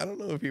don't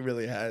know if he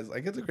really has.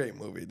 Like, it's a great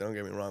movie. Don't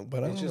get me wrong,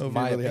 but I It's don't just know if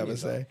my he really have a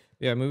opinion, say.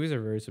 Yeah, movies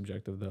are very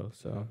subjective though.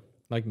 So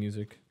like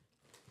music,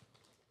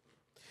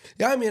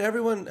 Yeah, I mean,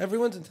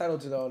 everyone's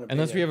entitled to their own opinion.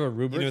 unless we have a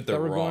rubric if that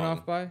they're we're going wrong.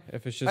 off by.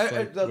 If it's just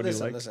like what do you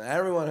like? Listen.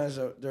 Everyone has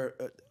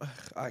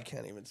I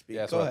can't even speak.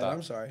 Yeah, that's Go what I ahead. thought.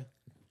 I'm sorry.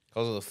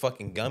 Because of the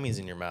fucking gummies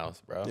in your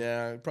mouth, bro.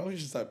 Yeah, I probably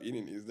should stop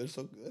eating these. They're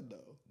so good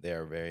though. They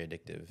are very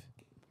addictive.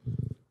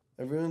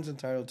 Everyone's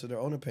entitled to their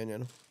own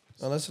opinion,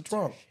 unless it's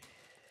wrong.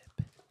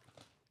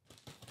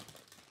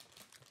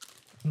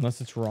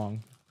 Unless it's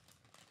wrong.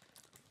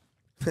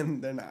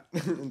 And they're not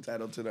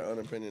entitled to their own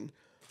opinion.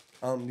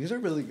 These are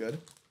really good.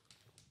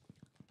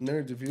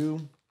 Nerds, if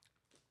you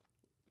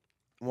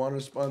want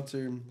to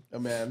sponsor a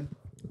man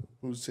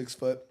who's 6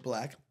 foot,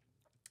 black,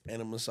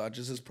 and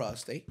massages his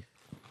prostate,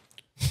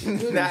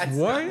 That's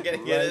What? not gonna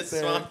get us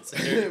there.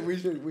 sponsored.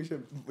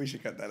 we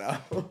should cut that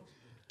out.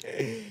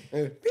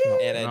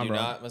 And I Nah, do bro.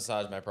 not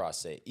massage my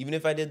prostate. Even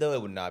if I did, though,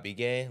 it would not be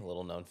gay.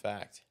 Little known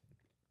fact.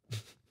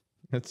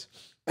 It's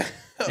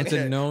It's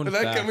a known But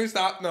then, fact. can we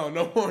stop? No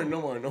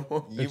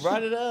more. You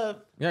brought it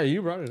up. Yeah,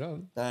 you brought it up.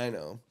 I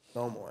know.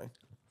 No more.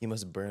 You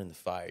must burn the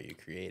fire you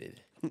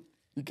created.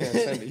 You can't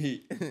send the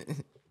heat.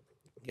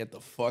 Get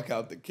the fuck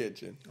out the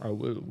kitchen. I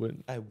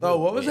would. I Oh,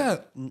 will what was win.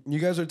 that? You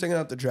guys are taking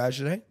out the trash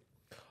today?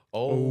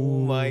 Oh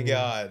my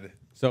god.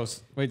 So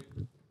wait,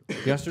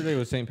 yesterday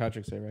was St.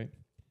 Patrick's Day, right?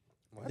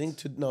 I think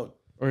no.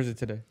 Or is it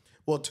today?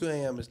 Well, 2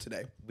 a.m. is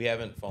today. We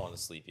haven't fallen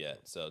asleep yet,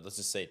 so let's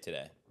just say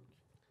today.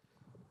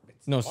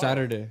 No,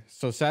 Saturday.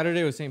 So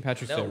Saturday was St.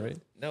 Patrick's Day, No, right?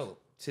 no,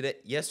 today,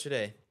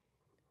 yesterday.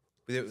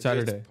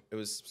 Saturday. It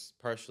was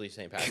partially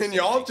St. Patrick's. Can Day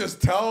y'all week.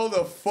 just tell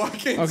the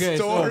fucking Okay.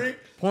 story? So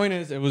point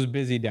is, it was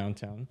busy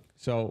downtown.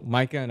 So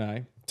Micah and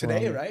I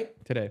Today, were on-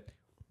 right? Today,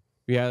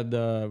 we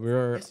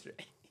were Yesterday.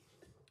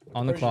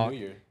 on the Persian clock. New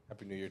Year.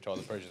 Happy New Year to all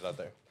the Persians out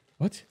there.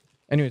 What?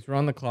 Anyways, we're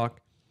on the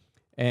clock,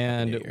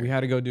 and New Year. we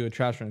had to go do a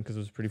trash run because it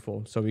was pretty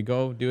full. So we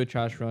go do a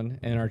trash run,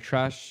 and our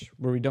trash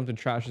where we dump the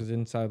trash is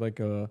inside like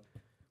a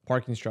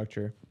parking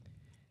structure.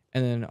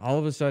 And then all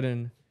of a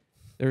sudden,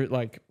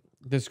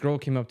 this girl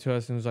came up to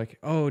us and was like,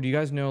 "Oh, do you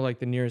guys know like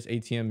the nearest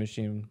ATM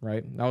machine?"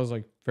 Right? That was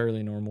like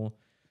fairly normal.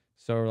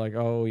 So we're like,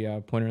 "Oh yeah,"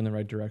 point her in the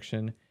right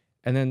direction.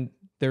 And then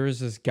there was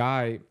this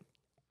guy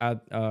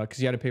at because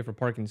he had to pay for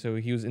parking, so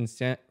he was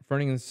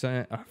standing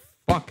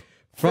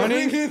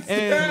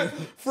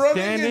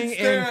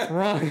in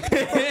front.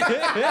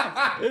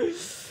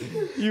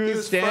 He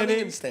was fronting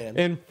standing and stand.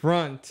 in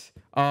front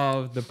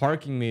of the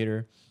parking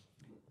meter,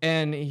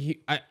 and he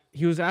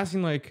was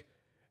asking like,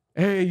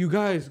 "Hey, you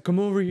guys, come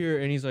over here!"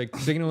 And he's like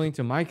signaling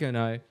to Micah and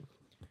I,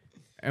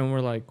 and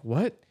we're like,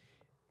 "What?"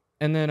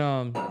 And then,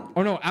 oh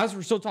no, as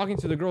we're still talking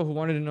to the girl who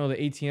wanted to know the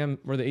ATM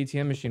where the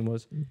ATM machine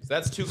was, So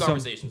that's two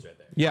conversations right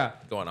there yeah,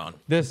 going on.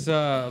 this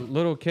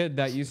little kid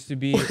that used to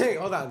be Hey,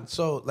 hold on.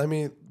 So let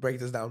me break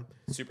this down.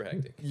 Super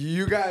hectic.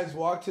 You guys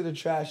walk to the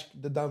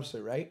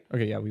dumpster, right?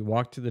 okay, yeah, we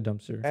walked to the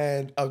dumpster.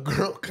 And a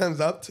girl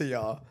comes up to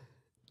y'all.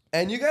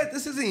 And you guys,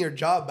 this isn't your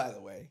job, by the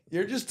way.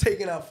 You're just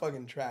taking out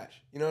fucking trash.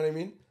 You know what I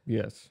mean?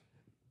 Yes.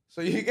 So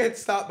you get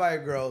stopped by a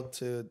girl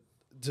to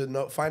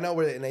find out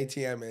where an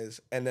ATM is,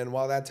 and then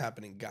while that's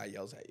happening, guy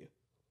yells at you.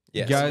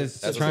 Yeah,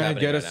 Guys that's what's trying to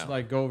happening get right us now.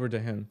 like go over to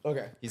him.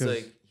 Okay. He's 'cause-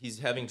 like he's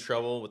having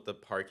trouble with the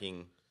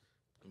parking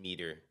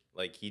meter.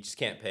 Like he just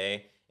can't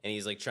pay, and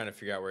he's like trying to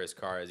figure out where his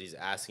car is. He's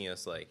asking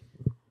us like,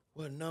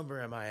 "What number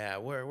am I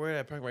at? Where did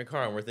I park my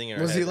car?" And we're thinking, in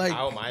our Was he heads, like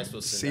how am I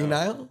supposed to know?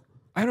 senile?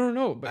 I don't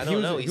know, but I he don't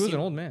was know. he was an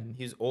seemed- old man.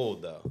 He's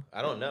old though.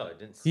 I don't know. It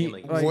didn't He- seem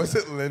like. like- Was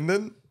it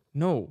Lyndon?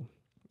 No.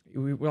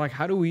 We're like,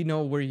 how do we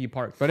know where he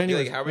parked? But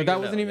anyway, how are we that gonna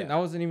wasn't know? even Yeah. that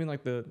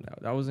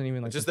wasn't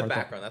even like just the part that-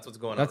 background. That's what's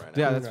going on That's right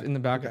now. yeah, that's in the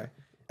background. Okay.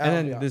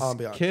 And then Ambiance, this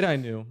ambiance. kid I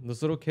knew,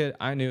 this little kid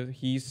I knew,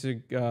 he used to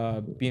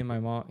be in my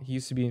mom. He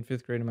used to be in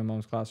 5th grade in my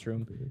mom's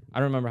classroom. I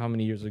don't remember how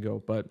many years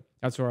ago, but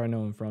that's where I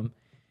know him from.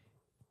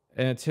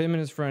 And it's him and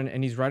his friend,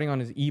 and he's riding on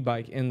his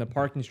e-bike in the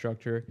parking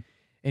structure,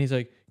 and he's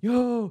like,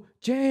 "Yo,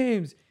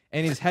 James!"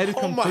 And his head is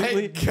Oh my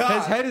completely God.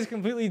 his head is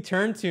completely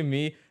turned to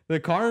me. The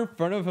car in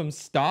front of him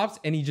stops,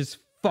 and he just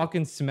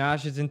fucking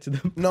smashes into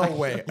the. No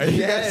way. Are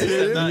you guys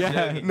serious? I'm not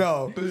Yeah. joking.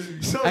 No.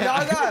 So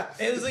y'all got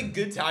It was like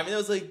good timing. It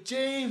was like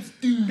James,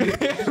 dude.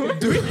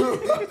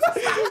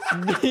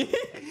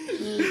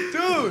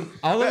 dude.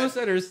 All of us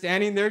that are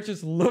standing there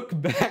just look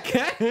back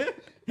at him.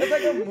 It's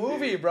like a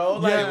movie, bro.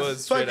 Like, Yeah, it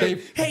was straight fucking,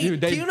 up. hey,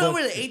 Dude, they do you know booked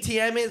where the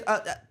ATM is?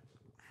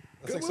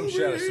 That's like some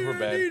shit out of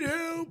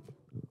Superbad.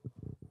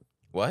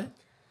 What?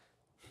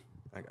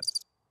 I got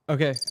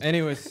Okay.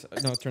 Anyways,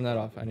 no, turn that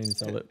off. I need to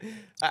tell it.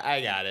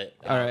 I got it.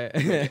 All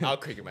right. I'll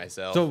cricket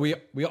myself. So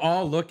we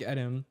all look at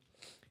him,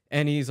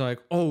 And he's like,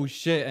 oh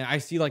shit. And I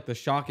see like the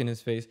shock in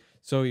his face.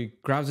 So he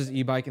grabs his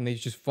e-bike and they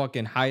just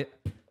fucking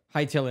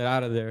hightail it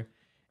out of there.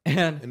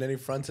 And And then he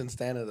fronts and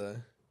stand at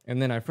the.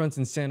 then I fronts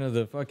and stand of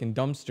the fucking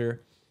dumpster.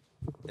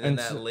 And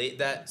then And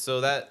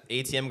that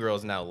ATM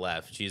girl's now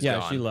left. She's Yeah,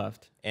 gone. she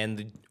left. And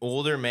the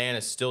older man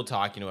is still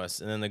talking to us.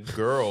 And then the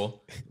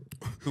girl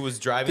who was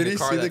driving Did the he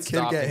car see the that kid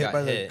stopped get and hit got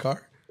by the hit.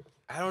 car?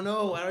 I don't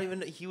know. I don't even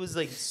know. He was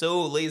like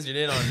so lasered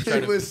in on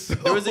trying to. was so,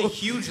 there was a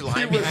huge he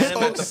line was behind him.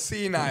 so At the,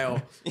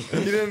 senile. He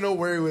didn't know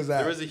where he was at.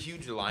 there was a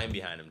huge line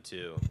behind him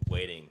too,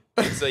 waiting.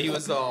 So he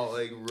was all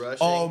like rushing.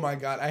 Oh my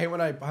god! I hate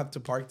when I have to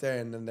park there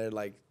and then they're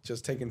like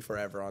just taking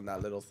forever on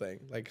that little thing.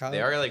 Like how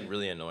They are like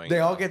really annoying. they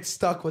all get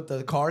stuck with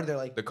the card. They're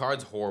like, The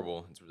card's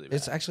horrible. It's really bad.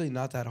 it's actually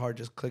not that hard.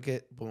 Just click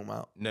it, boom,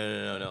 out.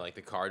 No. Like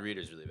the card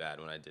reader's really bad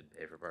when I did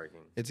pay for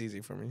parking. It's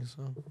easy for me,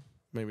 so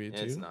maybe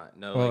it's It's you. not.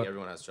 No, Well, like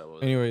everyone has trouble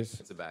with it. anyways.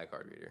 It's a bad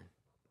card reader.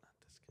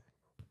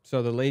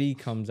 So the lady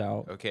comes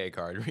out. Okay,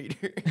 card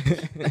reader.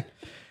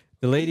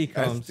 The lady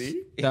comes SD?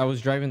 that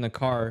was driving the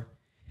car.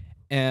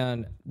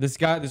 And this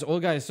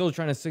old guy is still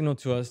trying to signal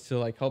to us to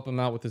like help him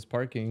out with his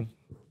parking.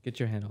 Get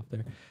your hand off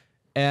there.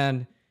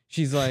 And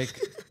she's like,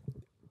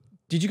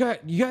 you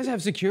guys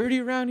have security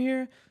around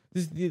here?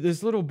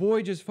 This little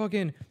boy just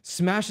fucking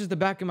smashes the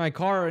back of my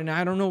car and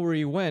I don't know where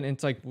he went. And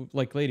it's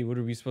like, lady, what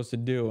are we supposed to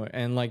do?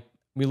 And like,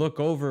 we look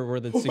over where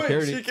the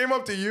security. Wait, she came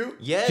up to you?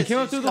 Yes. She came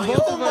up she's to the coming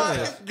both up of to us.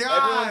 us.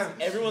 God.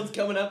 Everyone's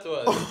coming up to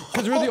us.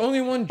 Because we're the only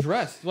one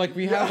dressed. Like,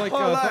 we have like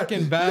Hold a on.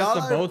 fucking vest, a Y'all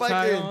are bow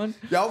tie fucking- on.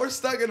 Y'all were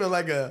stuck in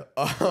like a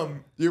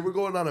you were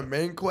going on a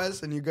main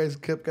quest and you guys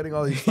kept getting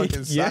all these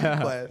fucking Yeah.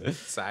 side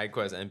quests. Side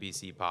quest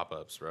NPC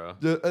pop-ups, bro.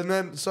 And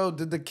then so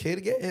did the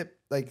kid get hit?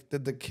 Like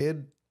did the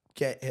kid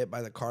get hit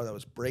by the car that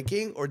was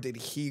braking, or did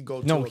he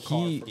go to No, a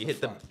car he- from He the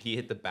hit the front? he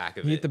hit the back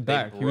of He it. hit the They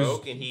back. He was-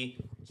 broke and he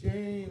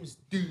James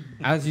dude.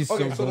 As he's still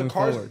Okay, so going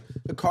forward.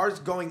 the car's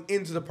going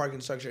into the parking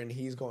structure and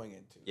he's going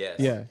into. Yes.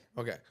 Yeah.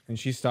 Okay. And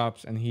she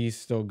stops and he's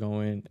still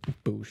going.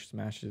 Boosh,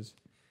 smashes.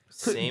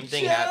 Same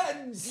thing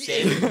happened.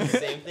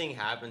 Same thing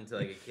happened to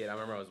like a kid. I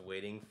remember I was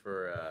waiting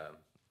for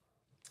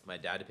my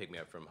dad to pick me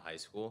up from high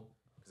school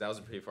because that was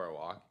a pretty far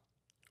walk.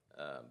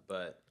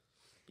 But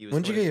he was.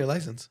 When did you going- get your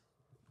license?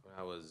 When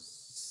I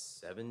was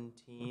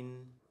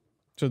 17.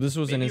 So this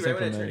was Maybe in right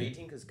when I San turned Clemente.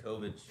 18 because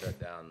COVID shut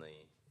down the.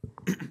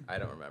 I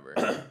don't remember.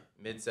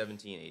 Mid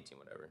 17, 18,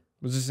 whatever.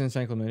 Was this in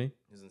San Clemente? It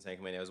was in San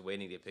Clemente. I was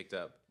waiting to get picked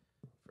up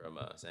from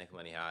San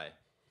Clemente High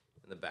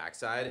in the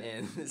backside,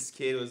 and this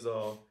kid was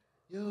all,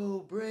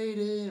 "Yo,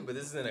 Brayden!" But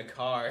this is in a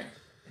car.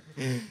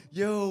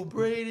 Yo,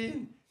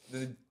 Brayden!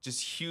 The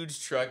just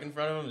huge truck in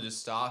front of him just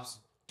stops.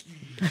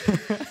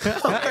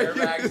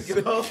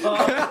 Airbags go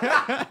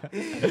off.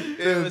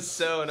 It was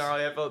so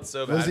gnarly. I felt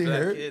so bad Was he for that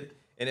hurt? kid.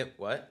 And it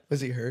what?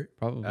 Was he hurt?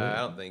 Probably. I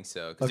don't think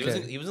so. Because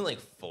Okay. he wasn't like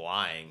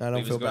flying. I don't he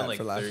was feel going bad like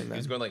for laughing 30, then. He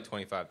was going like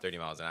 25, 30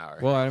 miles an hour.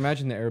 Well, I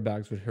imagine the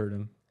airbags would hurt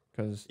him.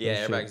 Cause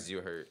yeah, those airbags shit-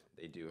 do hurt.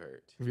 They do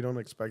hurt. If you don't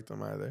expect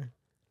them either.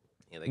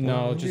 Yeah, like, No,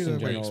 Well, just you in don't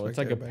general. expect It's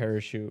like a airbags.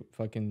 parachute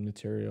fucking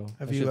material.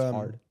 Have That you, shit's um,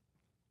 hard.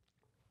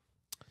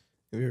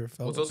 Have you ever Well,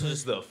 felt? it's also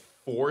just the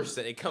force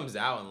that it comes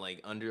out in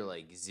like under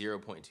like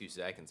 0.2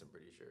 seconds. I'm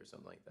pretty sure, or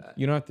something like that.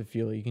 You don't have to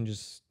feel it. You can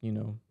just,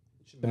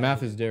 the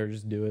math is there.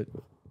 Just do it.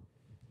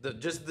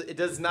 It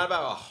does not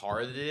about how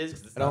hard it is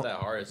because it's not that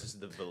hard. It's just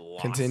the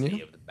velocity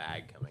Continue? of the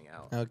bag coming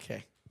out.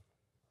 Okay.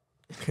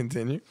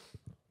 Continue.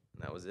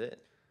 And that was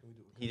it.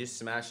 He just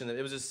smashed into.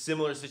 It was a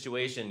similar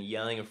situation,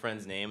 yelling a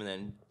friend's name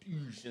and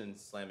then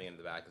slamming into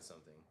the back of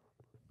something.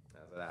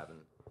 That's what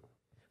happened.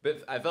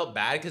 But I felt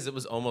bad because it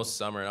was almost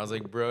summer, and I was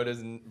like,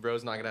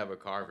 bro's not gonna have a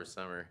car for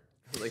summer.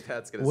 Like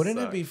that's gonna. Wouldn't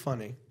suck. it be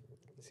funny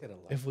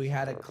if we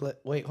had a clip?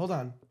 Wait, hold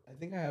on. I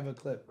think I have a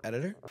clip.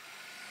 Editor.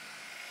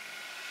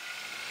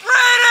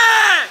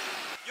 Brayden!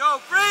 Yo,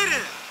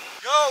 Brayden!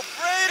 Yo,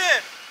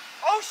 Brayden!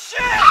 Oh,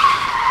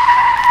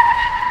 shit!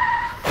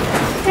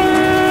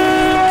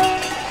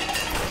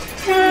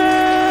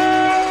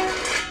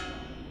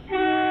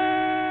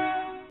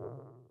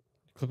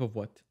 Clip of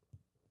what?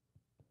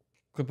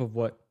 Clip of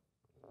what?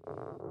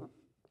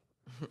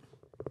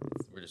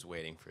 We're just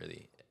waiting for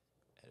the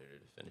editor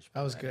to finish.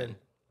 That was putting good. in.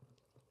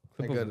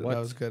 Clip That of good. what? That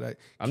was good.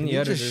 I'm Can the you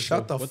editor. Just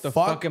shut so the what the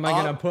fuck fuck am I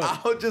gonna up? put?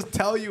 I'll just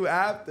tell you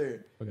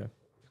after. Okay.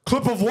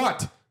 Clip of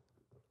what?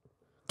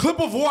 Clip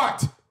of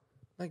what?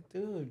 Like,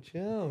 dude,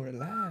 chill,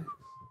 relax.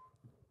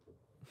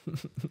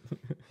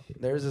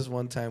 There was this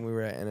one time we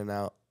were at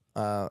In-N-Out,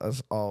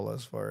 us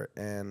for it,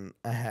 and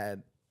I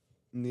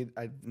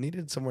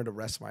needed somewhere to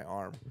rest my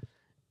arm,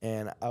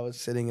 and I was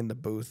sitting in the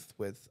booth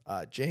with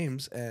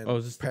James, and Oh,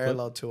 is this the clip?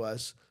 parallel to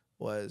us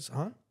was,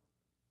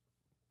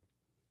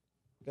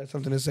 Got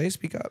something to say?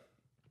 Speak up.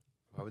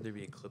 Why would there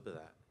be a clip of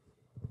that?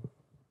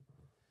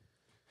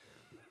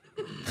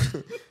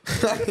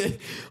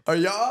 Are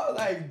y'all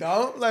like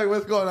dumb? Like,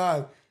 what's going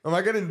on? Am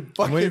I getting I'm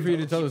fucking? waiting for you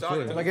to tell the Keep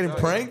talking. story. Am I getting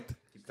pranked?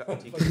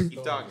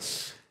 Keep talking.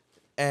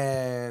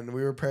 And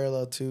we were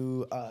parallel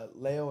to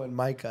Leo and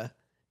Micah,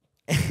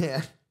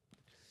 and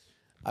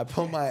I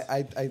put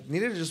I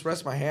needed to just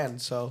rest my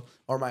hand,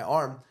 or my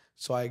arm,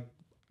 so I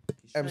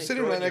am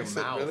sitting right next to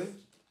it. Really?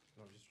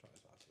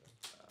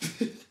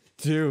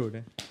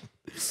 Dude.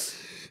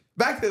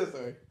 Back to the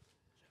story.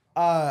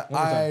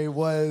 I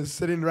was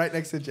sitting right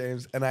next to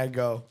James, and I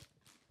go,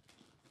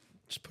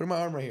 just put my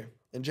arm right here.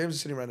 And James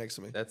is sitting right next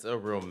to me. That's a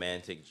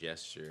romantic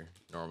gesture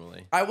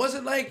normally. I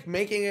wasn't like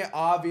making it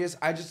obvious.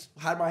 I just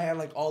had my hand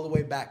like all the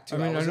way back too. I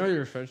mean, I know wasn't-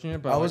 you're stretching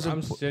it, but I like, wasn't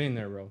I'm pu- sitting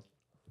there, bro.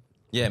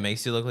 Yeah, it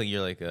makes you look like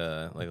you're like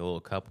a little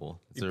couple.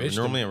 It's You bitched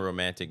normally a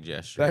romantic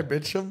gesture. Did I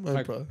bitch him?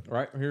 Like,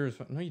 right here is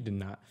fine. No, you did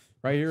not.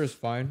 Right here is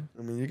fine.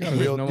 I mean, you got There's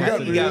real. no you got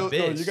one real. sitting. No, You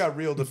got you bitched. got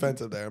real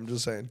defensive there. I'm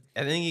just saying.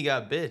 I think he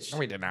got bitched.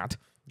 We did not.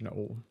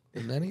 No.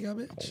 And then he got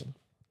bitch.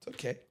 It's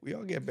okay. We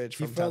all get bitch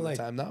He from felt time like-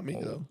 to time. Not me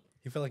though.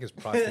 He felt like his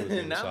prostate was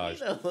being Not me,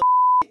 massaged though.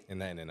 in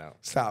that in and out.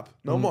 Stop.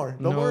 No more.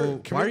 No more.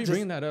 Can Why we are you just-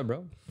 bringing that up,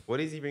 bro? What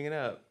is he bringing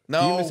up?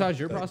 No. Do you massage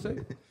your prostate?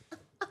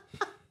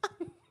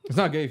 It's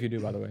not gay if you do,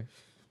 by the way.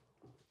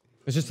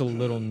 It's just a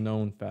little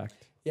known fact.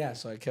 Yeah.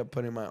 So I kept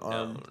putting my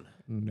arm.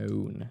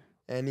 Known.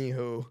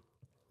 Anywho,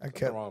 I Nothing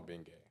kept wrong with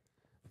being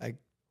gay.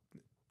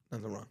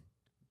 nothing wrong.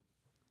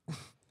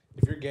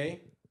 If you're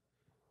gay,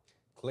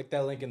 click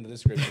that link in the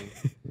description.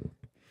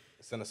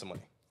 Send us some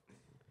money.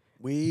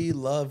 We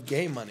love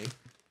gay money.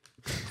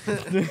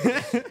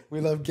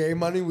 We love gay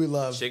money. We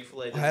love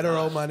Chick-fil-A. does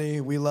hetero not.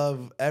 money. We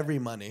love every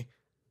money.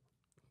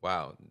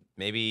 Wow.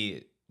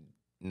 Maybe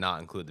not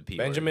include the P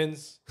word.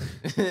 Benjamins,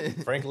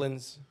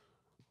 Franklin's,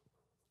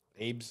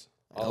 Abe's.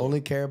 I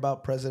only care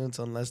about presidents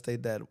unless they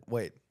dead.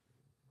 Wait,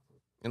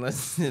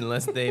 unless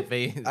they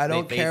face. I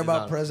don't they care faces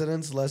about on.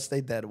 presidents unless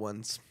they dead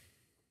ones.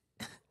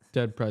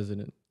 Dead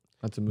President.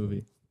 That's a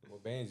movie.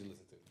 What bands you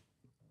listen to?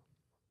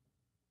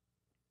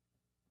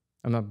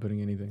 I'm not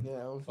putting anything.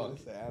 Yeah, I was gonna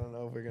say I don't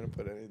know if we're gonna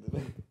put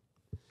anything.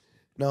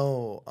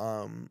 No,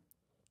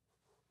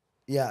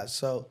 yeah.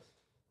 So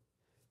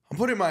I'm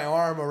putting my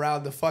arm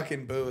around the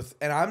fucking booth,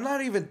 and I'm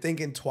not even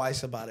thinking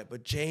twice about it.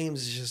 But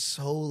James is just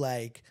so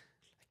like,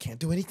 I can't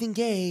do anything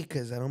gay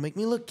because that don't make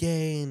me look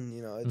gay, and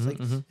you know,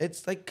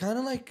 it's like kind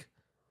of like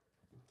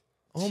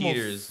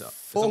Cheaters.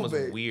 It's almost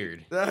homophobic.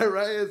 weird.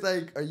 Right? It's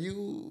like, are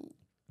you?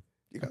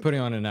 You I'm got, putting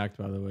on an act,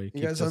 by the way. you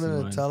Keep got this in something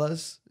to mind. tell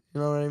us? You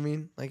know what I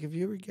mean? Like, if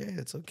you were gay,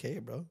 it's okay,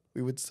 bro.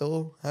 We would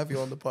still have you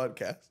on the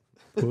podcast.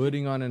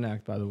 Putting on an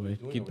act, by the way.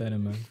 Doing Keep over that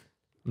in mind.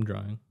 I'm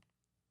drawing.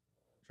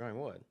 Trying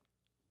what?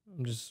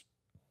 I'm just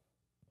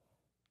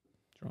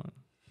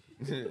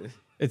drawing.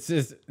 It's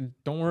just,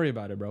 don't worry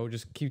about it, bro.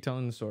 Just keep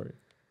telling the story.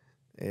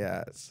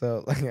 Yeah.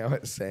 So like I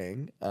was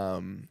saying,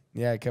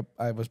 yeah,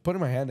 I was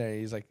putting my hand there. And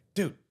he's like,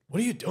 dude, what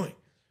are you doing?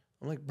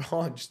 I'm like, bro,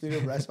 I just need to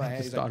rest my I hand.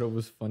 just He's like, thought it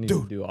was funny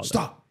dude, to do all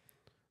stop.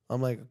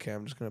 I'm like, okay,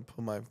 I'm just gonna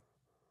put my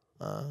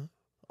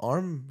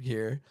arm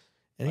here,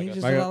 and he got-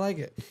 just I did got- not like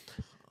it.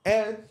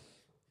 And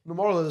the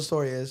moral of the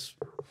story is,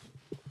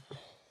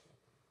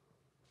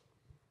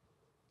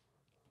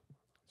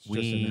 It's just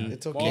an act.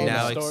 it's He okay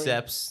now now.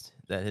 accepts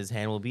that his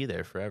hand will be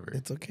there forever.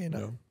 It's okay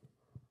now.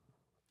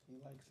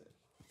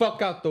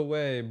 Fuck out the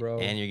way, bro.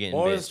 And you're getting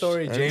More of the bitched.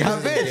 story, And he James got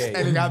isn't bitched. gay.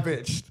 And he got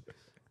bitched.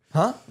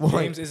 Huh? What?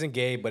 James isn't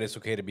gay, but it's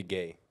okay to be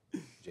gay.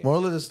 James.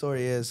 Moral of the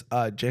story is,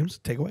 James,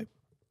 take away.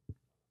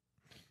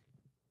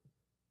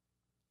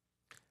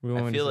 We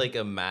I want feel to- like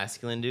a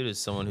masculine dude is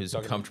someone who's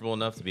Talking- comfortable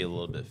enough to be a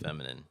little bit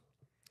feminine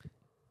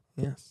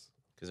Yes.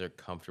 because they're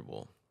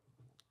comfortable,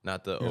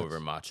 not the over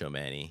macho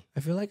manny. I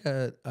feel like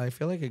a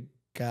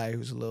guy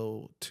who's a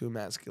little too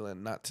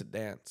masculine not to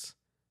dance.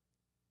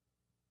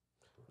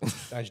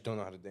 I just don't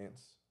know how to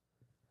dance.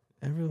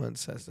 Everyone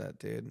says that,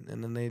 dude.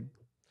 And then they you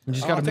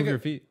just I'll gotta take move your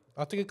it. feet.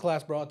 I'll take a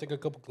class, bro. I'll take a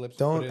couple clips.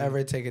 don't put it in.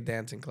 ever take a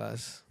dancing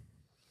class.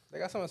 They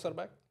got something set up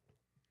back.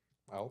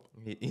 I hope.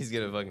 He's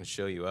gonna fucking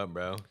show you up,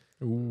 bro.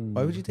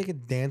 Why would you take a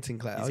dancing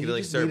class? He's All you gonna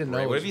like just start. need to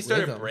Break. know What is if he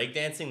started rhythm.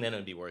 breakdancing? Then it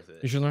would be worth You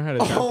it. should learn how to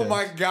tap Oh dance.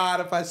 my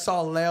god! If I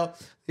saw Leo,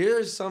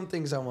 here's some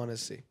things I want to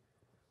see.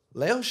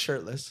 Leo's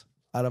shirtless.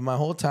 Out of my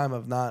whole time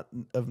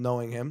of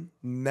knowing him,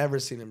 never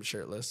seen him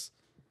shirtless.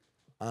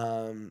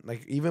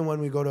 Like even when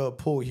we go to a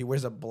pool, he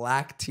wears a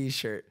black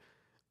T-shirt,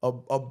 a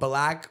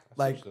black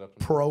like switched it up.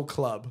 pro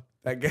club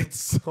that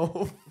gets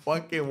so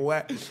fucking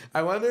wet.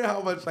 I wonder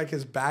how much like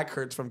his back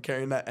hurts from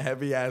carrying that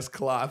heavy ass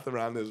cloth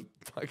around his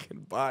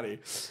fucking body.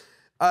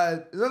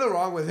 There's nothing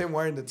wrong with him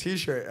wearing the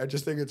T-shirt. I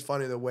just think it's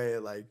funny the way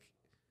it like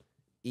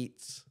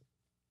eats.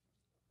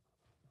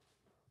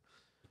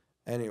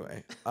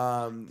 Anyway,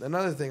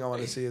 another thing I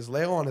want to see is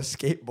Leo on a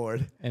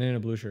skateboard. And in a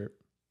blue shirt.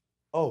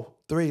 Oh,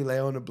 3,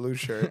 Leo in a blue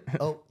shirt.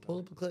 Oh, pull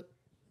up a clip.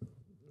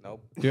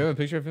 Nope. Do you have a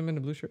picture of him in a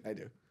blue shirt? I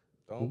do.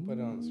 Don't put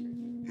it on the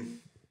screen.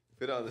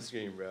 Put it on the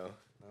screen, bro.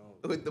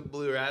 No. With the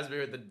blue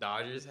raspberry with the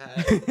Dodgers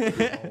hat.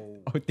 No.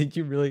 Oh, did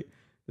you really?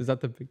 Is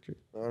that the picture?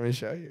 Let me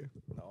show you.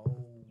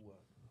 No.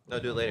 No,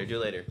 do it later. Do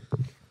it later.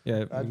 Yeah,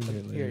 we can do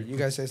it Here, later. you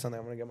guys say something.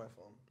 I'm gonna get my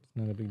phone.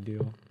 Not a big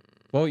deal.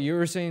 Well, you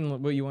were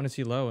saying what you want to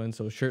see Low in,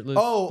 so shirtless.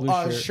 Oh,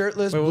 blue shirt.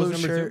 shirtless Wait, what was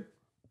blue number two?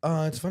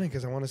 shirt. It's funny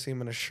because I want to see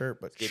him in a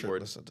shirt, but Skateboard.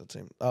 shirtless at the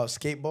same. Oh,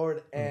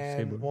 skateboard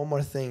and skateboard. one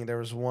more thing. There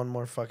was one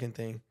more fucking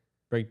thing.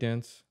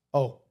 Breakdance.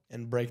 Oh,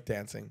 and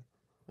breakdancing.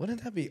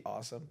 Wouldn't that be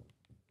awesome?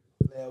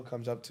 Leo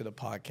comes up to the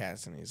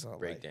podcast and he's all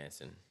like,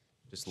 Breakdancing.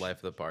 Just life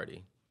of the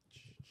party.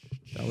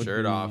 That would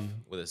Shirt be off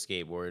with a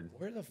skateboard,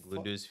 Where the glued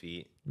fuck? to his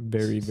feet.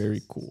 very,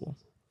 very cool.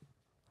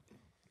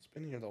 It's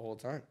been here the whole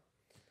time.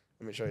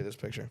 Let me show you this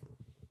picture.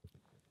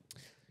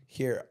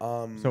 Here,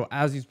 So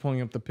as he's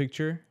pulling up the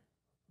picture,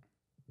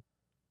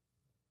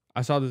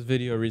 I saw this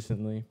video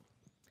recently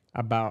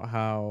about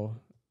how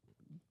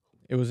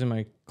it was in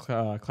my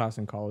class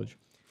in college,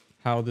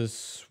 how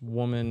this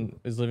woman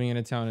is living in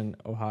a town in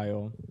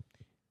Ohio,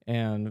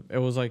 and it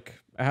was like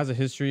it has a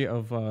history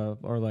of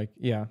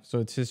so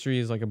its history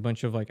is like a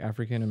bunch of like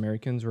African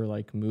Americans were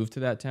like moved to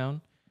that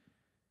town,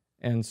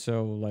 and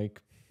so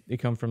like they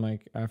come from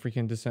like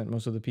African descent,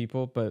 most of the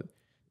people, but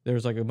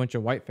there's like a bunch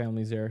of white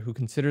families there who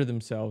consider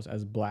themselves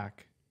as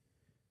black.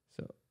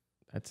 So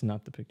that's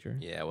not the picture.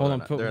 Yeah, well, hold on,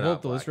 they're pull not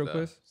up the list black, real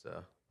though, quick. So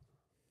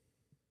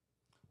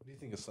What do you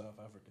think of South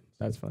Africans?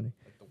 That's funny.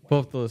 Like the Pull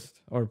up the list,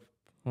 or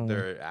hold on.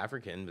 they're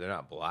African, but they're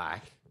not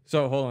black.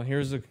 So hold on.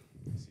 Here's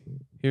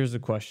the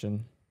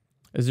question: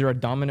 is there a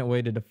dominant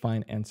way to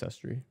define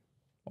ancestry,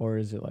 or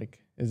is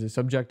it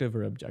subjective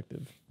or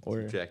objective, or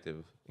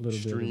Objective. a little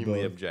bit of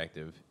Extremely both?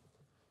 objective.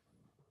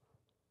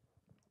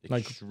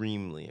 Like-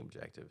 Extremely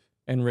objective.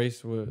 And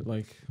race would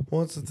like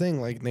well, it's the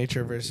thing, like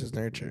nature versus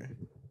nurture.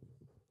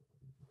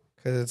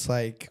 Because it's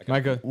like,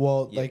 Micah.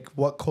 well, Yeah. like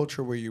what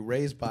culture were you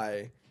raised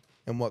by,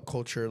 and what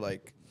culture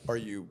like are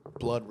you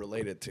blood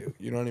related to?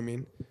 You know what I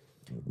mean?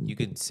 You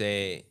could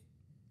say,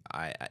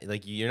 I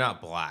like you're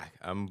not black.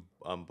 I'm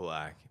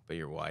black, but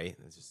you're white.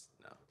 It's just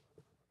no.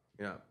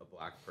 You're not a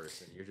black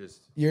person. You're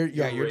just You're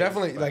raised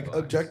definitely by like blacks.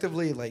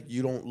 objectively like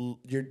you don't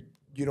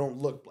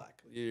look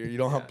black. You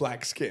don't have Yeah.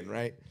 black skin,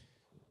 right?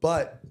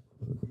 But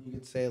you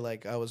could say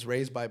like I was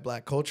raised by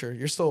black culture.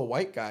 You're still a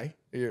white guy.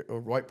 You're a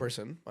white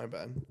person. My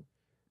bad.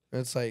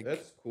 It's like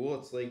That's cool.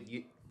 It's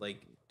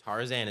like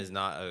Tarzan is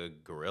not a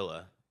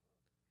gorilla.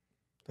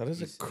 that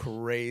is a he's-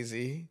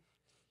 crazy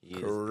He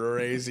is-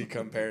 crazy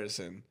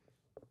comparison.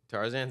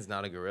 Tarzan's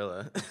not a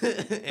gorilla.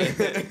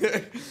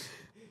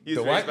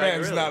 The white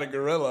man's not a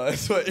gorilla.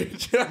 That's what you're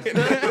trying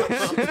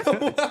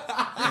to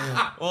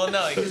Well,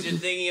 no, because you're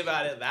thinking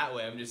about it that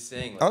way. I'm just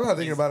saying. Like, I'm not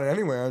thinking about it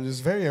anyway. I'm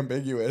just very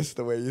ambiguous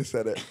the way you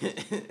said it.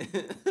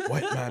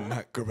 White man,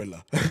 not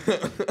gorilla.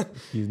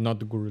 he's not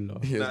the gorilla.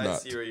 He is I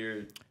not. see where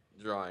you're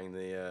drawing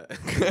the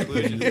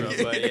conclusions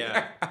from, but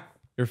yeah.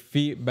 Your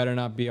feet better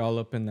not be all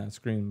up in that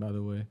screen, by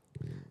the way.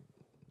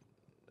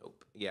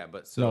 Nope. Yeah,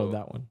 but so No,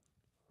 that one.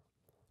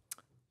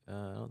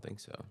 I don't think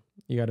so.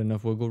 You got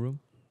enough wiggle room.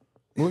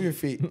 Move your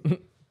feet.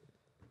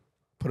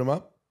 Put them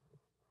up.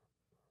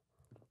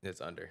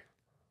 It's under.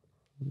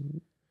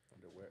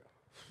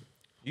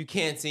 You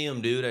can't see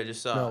him, dude. I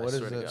just saw. No, I what is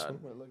swear to this?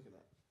 God. What am I looking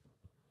at?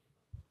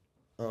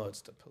 Oh,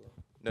 it's the pillow.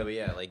 No, but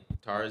yeah, like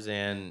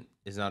Tarzan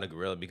is not a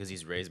gorilla because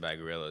he's raised by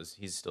gorillas.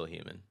 He's still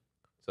human.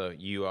 So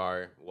you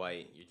are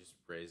white. You're just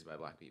raised by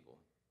black people.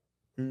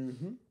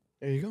 Mm-hmm.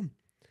 There you go.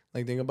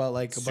 Like think about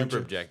like a Super bunch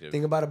of objective.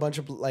 think about a bunch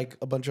of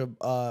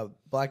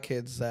black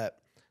kids that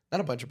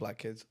not a bunch of black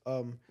kids.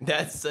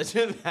 That's such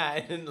a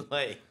bad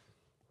like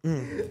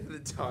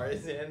the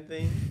Tarzan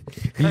thing.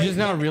 You just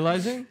now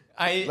realizing?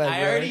 I Like,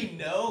 I really? already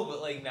know,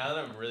 but like now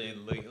that I'm really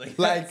looking like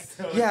like that's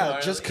so yeah,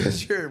 gnarly. just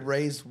because you're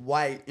raised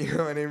white, you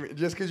know what I mean.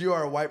 Just because you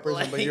are a white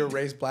person, but Like, you're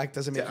raised black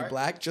doesn't make you Tar-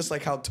 black. Just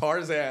like how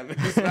Tarzan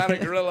is not a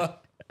gorilla.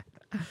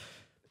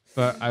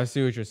 But I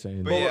see what you're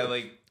saying. But yeah,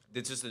 like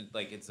it's just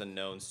it's a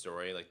known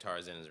story. Like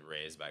Tarzan is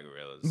raised by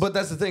gorillas. But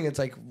that's the thing. It's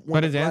like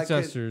But his the black kid-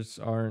 ancestors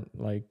aren't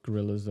like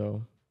gorillas,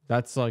 though.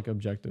 That's like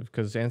objective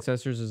because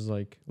ancestors is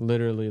like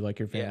literally like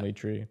your Yeah. family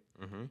tree,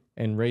 mm-hmm.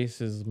 and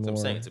race is So more. I'm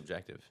saying it's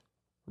objective.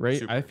 race.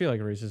 super. I feel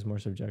like race is more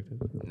subjective.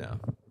 No.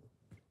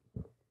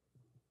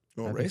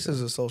 well, I think race so.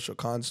 is a social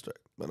construct,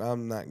 but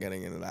I'm not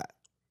getting into that.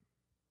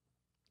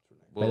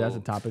 But that's a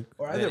Well, topic.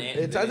 Or then either an-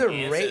 it's then either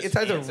race, it's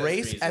either ancestry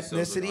race, is a social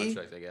ethnicity.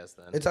 construct, I guess,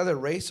 then. It's either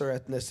race or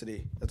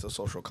ethnicity. That's a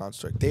social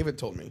construct. David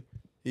told me.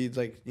 He's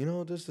like, you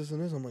know, this,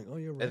 and this. I'm like, oh,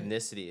 you're right.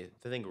 ethnicity.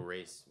 I think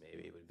race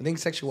maybe would I be think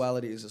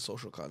sexuality is a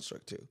social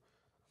construct too.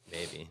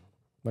 maybe.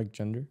 Like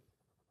gender.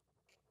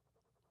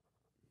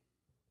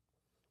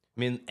 I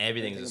mean,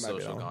 everything's a think it might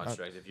be social that one.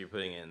 construct if you're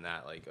putting it in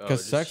that like oh, Because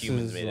just sex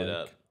humans is made it like-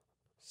 up.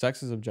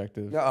 Sex is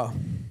objective. No,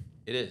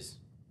 It is.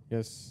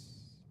 Yes,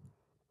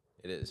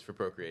 It is for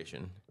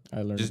procreation.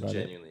 I learned Just about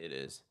genuinely, it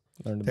is.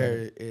 it. Learned about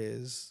it. there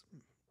is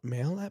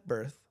male at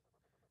birth,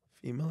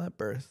 female at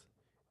birth,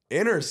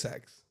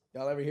 intersex.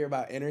 Y'all ever hear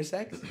about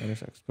intersex?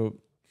 Intersex, but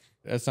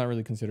that's not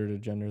really considered a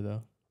gender,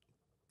 though.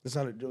 That's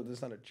not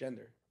a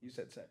gender. You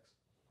said sex.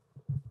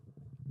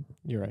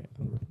 You're right.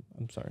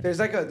 I'm sorry. There's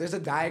a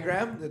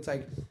diagram that's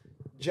like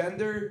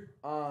gender,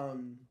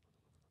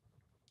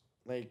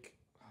 like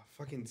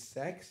fucking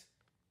sex,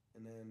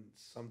 and then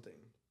something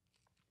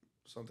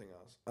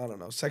else. I don't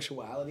know.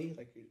 Sexuality,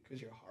 like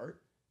because your heart,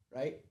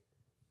 right?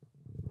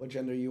 What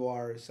gender you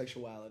are,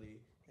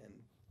 sexuality, and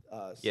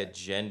Yeah, sex.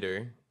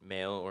 gender,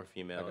 male or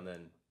female, and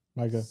then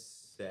Micah.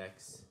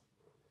 sex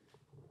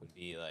would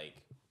be like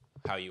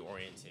how you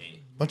orientate.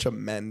 Bunch of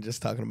men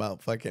just talking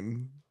about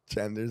fucking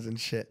genders and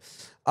shit.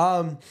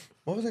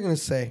 What was I gonna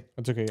say?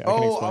 That's okay. I can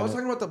Oh, explain I was it.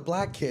 talking about the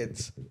black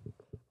kids.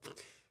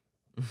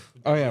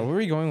 Oh yeah, where are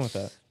we going with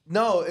that?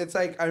 No, it's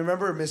like I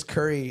remember Miss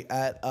Curry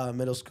at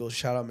middle school.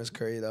 Shout out Miss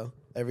Curry though.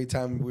 Every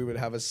time we would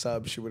have a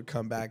sub, she would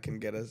come back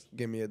and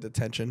give me a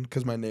detention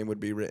because my name would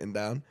be written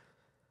down.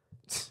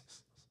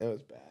 It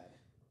was bad.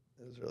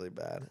 It was really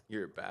bad.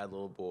 You're a bad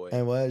little boy.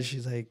 And was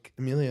she's like,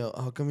 Emilio,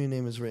 how come your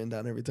name is written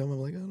down every time? I'm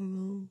like, I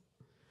don't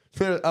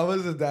know. I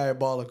was a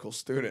diabolical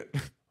student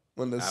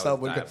when the I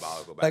sub was would come.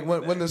 diabolical back Like in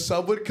when the day. the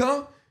sub would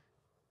come,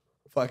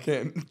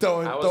 fucking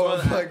throwing I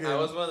was fucking. I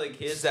was one of the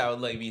kids that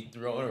would like be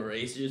throwing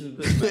erasers and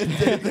putting my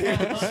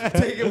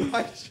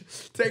hand.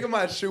 taking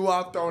my shoe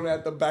off, throwing it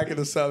at the back of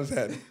the sub's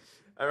head.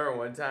 I remember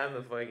one time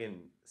the fucking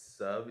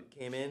sub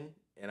came in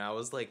and I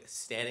was like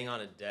standing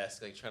on a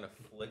desk like trying to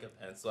flick a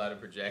pencil at a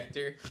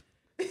projector.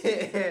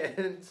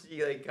 And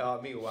she like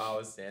caught me while I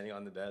was standing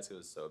on the desk. It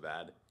was so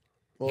bad.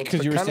 Well,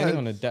 Because you were standing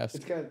on a desk.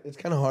 It's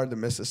kind of hard to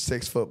miss a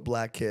 6 foot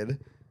black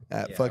kid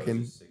at Yeah, I fucking.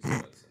 was just 6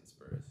 months in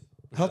Spurs.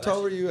 How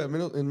tall were you at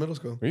in middle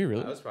school? Were you I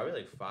really? was probably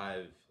like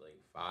 5'8",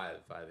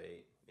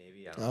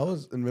 maybe. I don't I know.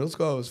 was in middle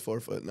school. I was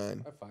 4'9". 5 and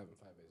 5 is a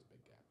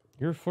big gap.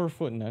 You're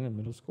 4'9" in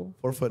middle school.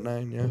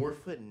 4'9". Yeah.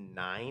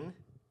 4'9".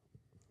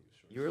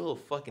 You're a little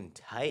fucking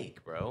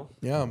tyke, bro.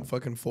 Yeah, I'm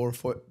fucking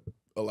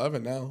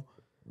 4'11" now.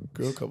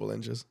 Grew a couple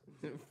inches.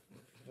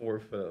 4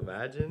 foot.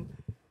 Imagine.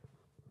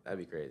 That'd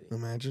be crazy.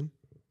 Imagine.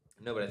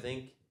 No, but I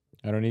think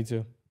I don't need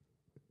to.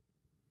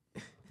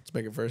 Let's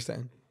make it first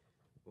time.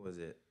 what was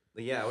it?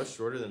 Like, yeah, I was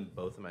shorter than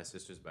both of my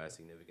sisters by a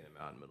significant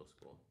amount in middle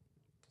school.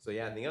 So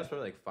yeah, I think I was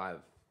probably like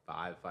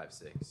 5'5",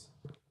 5'6".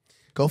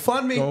 Go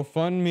fund me. Go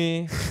fund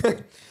me.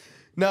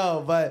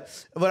 No,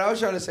 but what I was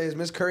trying to say is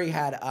Miss Curry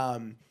had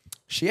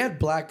she had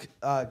black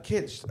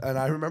kids, and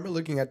I remember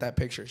looking at that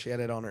picture. She had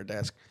it on her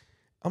desk.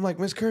 I'm like,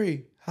 Miss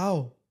Curry,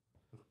 how?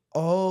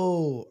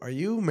 Oh, are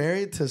you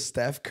married to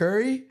Steph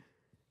Curry?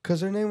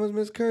 Cause her name was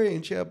Miss Curry,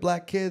 and she had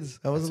black kids.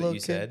 I was That's a what little you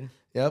kid. said?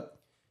 Yep,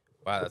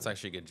 Wow, that's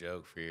actually a good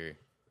joke for your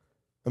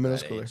a middle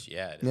that schooler. age.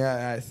 Yeah, it is.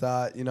 Yeah, I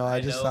thought,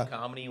 I just know thought.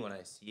 comedy when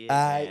I see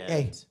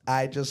it.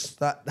 I just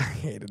thought I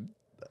hated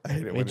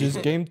It when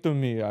just came to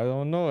me. I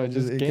don't know. It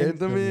just it came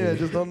to me. I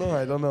just don't know.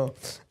 I don't know.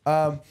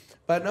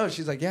 But no,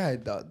 she's like, yeah,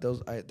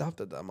 I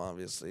adopted them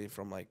obviously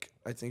from like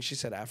I think she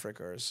said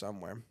Africa or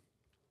somewhere,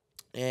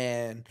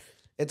 and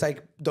it's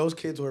like those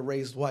kids were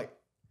raised white.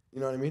 You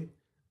know what I mean?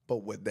 But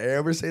would they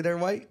ever say they're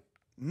white?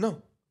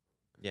 No,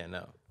 Yeah,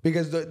 no.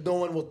 because no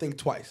one will think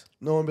twice.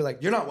 No one will be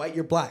like, you're not white,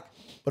 you're black.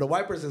 But a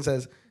white person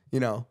says, I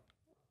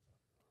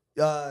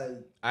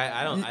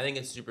don't. I think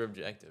it's super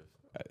objective.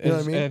 You know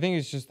what I mean? I think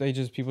it's just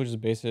people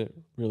just base it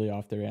really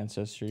off their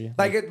ancestry.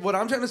 like what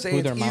I'm trying to say, Who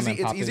it's their mom easy. and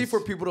It's pop easy is.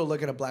 for people to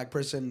look at a black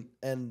person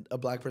and a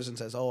black person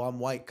says, "Oh, I'm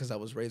white because I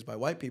was raised by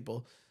white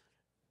people."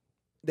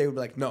 They would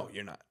be like, "No,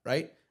 you're not,"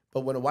 right?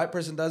 But when a white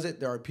person does it,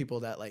 there are people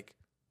that like,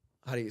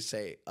 how do you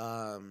say,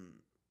 Como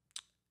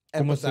se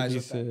empathize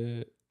with them.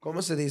 dice-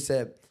 Como se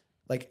dice,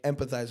 like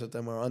empathize with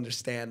them or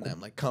understand them,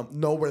 like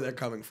know where they're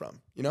coming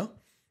from. You know,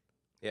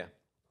 Yeah.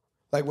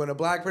 like when a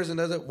black person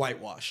does it,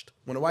 whitewashed.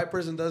 When a white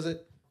person does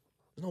it,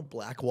 there's no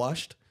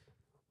blackwashed.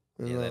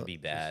 Yeah, that'd be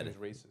It's bad.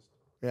 racist.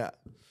 Yeah.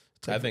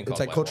 It's I've like, been it's called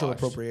like cultural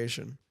whitewashed.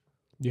 appropriation.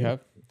 You have?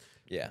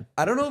 Yeah.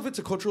 I don't know if it's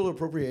a cultural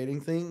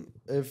appropriating thing,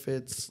 if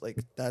it's like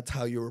that's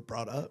how you were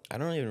brought up. I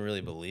don't even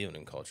really believe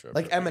in culture.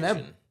 Like Eminem.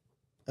 appropriation.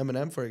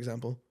 Eminem, for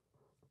example,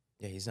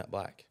 Yeah, he's not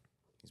black.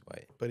 He's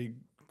white. but he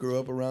grew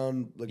up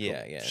around like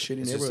Yeah, a yeah. shitty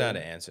It's neighborhood. just not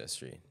an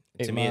ancestry.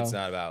 8 To me, it's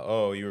Mile. not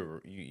about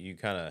you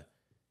kind of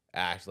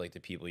act like the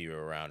people you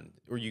were around,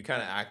 or you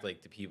kind of act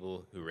like the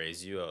people who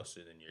raised you. Oh,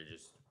 so then you're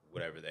just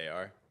whatever they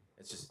are.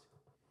 It's just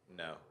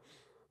no.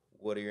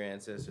 What are your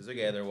ancestors?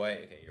 Okay, they're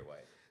white. Okay, you're white.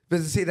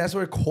 But see, that's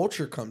where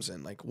culture comes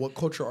in. Like, what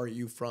culture are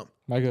you from?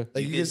 Micah.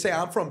 Like, you can say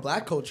I'm from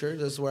black culture.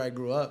 This is where I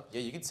grew up. Yeah,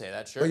 you can say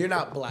that. Sure. But you're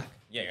not black.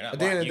 Yeah, you're not. At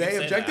the end of black. the You day,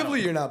 can say that. I objectively,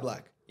 don't- you're not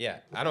black. Yeah,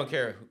 I don't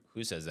care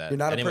who says that. You're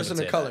not Anyone a person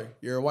can of say color. that.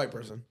 You're a white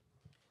person.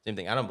 Same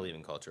thing. I don't believe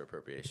in culture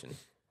appropriation.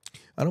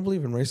 I don't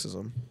believe in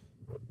racism.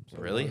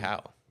 Really?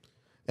 How?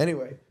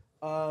 Anyway,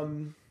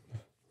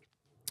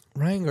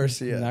 Ryan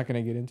Garcia. Not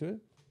gonna get into it.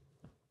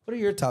 What are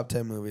your top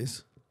 10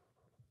 movies?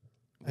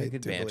 I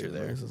Good do banter believe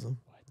in there. racism.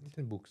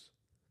 10 books.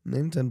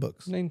 Name 10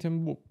 books. Name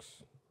 10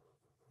 books.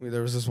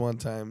 There was this one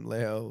time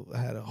Leo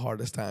had a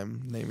hardest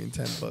time naming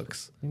 10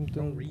 books. Name 10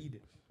 Don't read.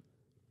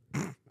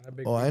 Not a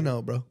big Oh, I reader.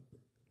 know, bro.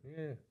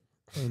 Yeah.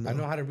 I I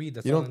know how to read.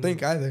 That's You all don't I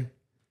think know. either.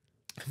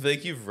 I feel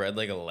like you've read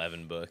like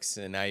 11 books,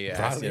 and now you ask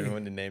Probably.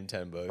 everyone to name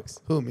 10 books.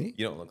 Who, me?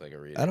 You don't look like a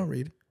reader. I don't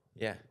read.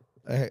 Yeah.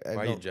 I Why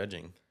are you don't.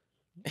 judging?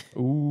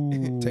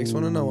 Ooh. Takes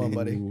one to know one,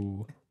 buddy.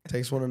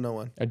 Takes one to know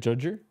one. A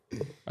judger?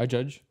 I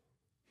judge.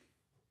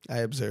 I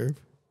observe.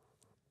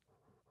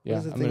 Yeah. What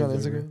is the I'm thing an on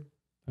observer. Instagram?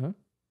 Huh?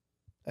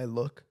 I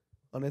look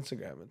on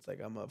Instagram. It's like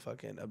I'm a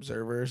fucking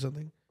observer or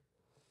something.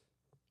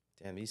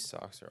 Damn, these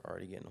socks are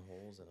already getting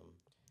holes in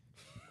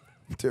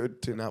them.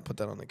 Dude, do not put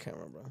that on the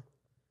camera, bro.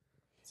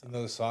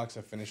 Another socks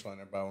at Finish Line.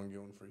 Buy one, get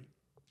one free.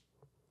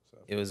 So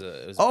It was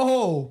a.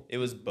 Oh, It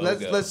was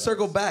BOGO. let's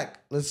circle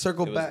back. Let's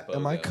circle It was back.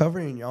 Am I BOGO.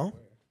 covering y'all?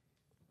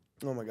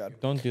 Oh my god.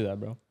 Don't do that,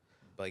 bro.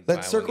 Like, buy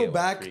Let's one, circle get one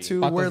back free.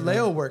 to Paco's where name.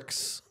 Leo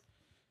works.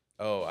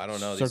 Oh, I don't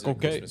know. These Circle are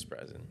K. Christmas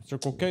presents.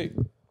 Circle K.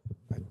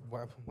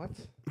 What?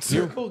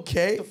 Circle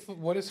K.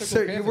 What is Sir,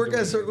 Circle K? you have to work do at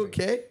with Circle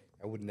anything? K?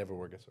 I would never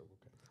work at Circle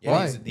K. Yeah,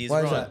 Why? These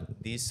Why are is on,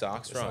 these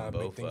socks It's are not on a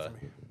big thing Bofa. for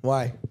me.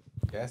 Why?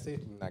 Gas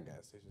station? Not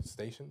gas station.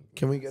 Station?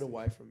 Can we get a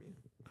why from you?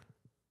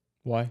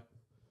 Why?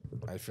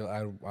 I feel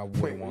I Wait,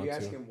 wouldn't are want you to.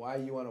 asking why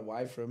you want a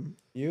why from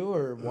you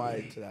or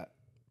why to that?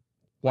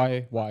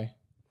 Why? Why?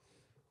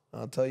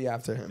 I'll tell you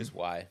after him. Just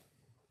why?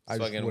 I Just just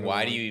fucking, wouldn't why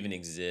want- do you even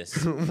exist?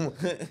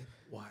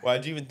 Why?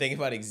 Why'd you even think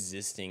about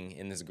existing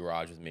in this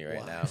garage with me right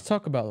Why? now? Let's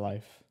talk about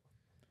life.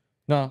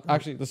 No,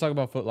 actually, let's talk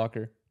about Foot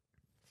Locker.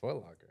 Foot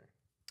Locker.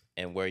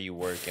 And where you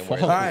work and where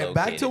All All it's right,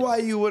 back to located. why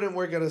you wouldn't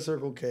work at a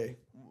Circle K.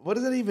 What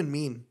does that even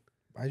mean?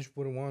 I just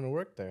wouldn't want to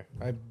work there.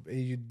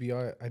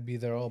 I'd be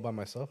there all by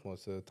myself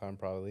most of the time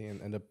probably,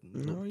 and end up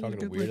No, you talking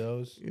to get, like,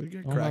 weirdos. You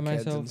get All by crackheads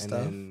myself. and And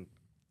stuff. then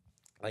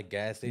like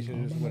gas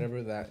stations,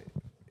 whatever that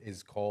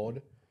is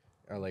called,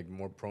 are like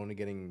more prone to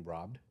getting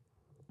robbed.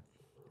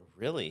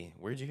 Really?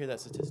 Where'd you hear that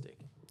statistic?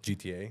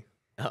 GTA.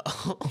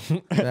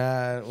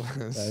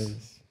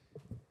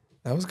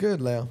 That was good,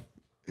 Leo.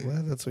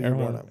 Well, that's what Air you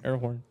brought horn. up. Air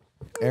horn.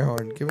 Air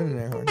horn. Give it an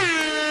air horn.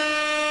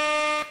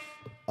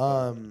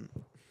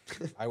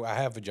 I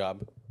have a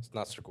job. It's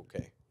not Circle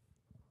K.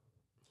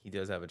 He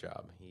does have a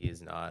job. He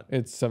is not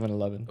It's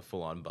 7-Eleven. a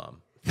full-on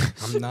bum.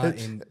 I'm not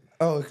in.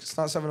 Oh, it's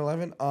not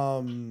 7-Eleven.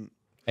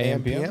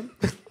 AM, PM?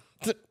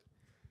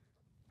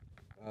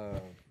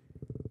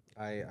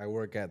 I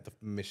work at the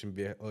Mission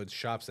Viejo. Oh, it's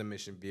shops in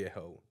Mission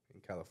Viejo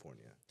in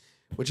California.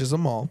 Which is a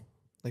mall.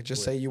 Like,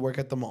 just say you work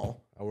at the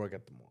mall. I work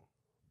at the mall.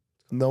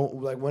 No,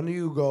 like, when do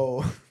you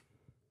go?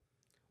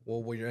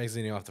 Well, when you're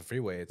exiting off the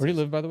freeway, it's Where do you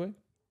live, by the way?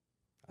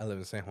 I live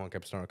in San Juan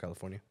Capistrano,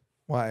 California.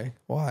 Why?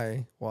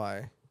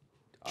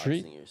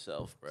 Street? Doxing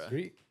yourself, bro.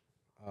 Street.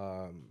 The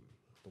one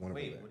over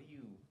Wait, there. what are you?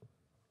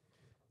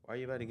 Why are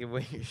you about to give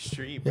away your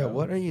street, Yeah, bro?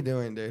 what are you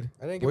doing, dude?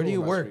 I didn't give Where do away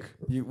you my work?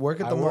 street. You work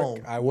at the mall.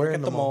 I Where work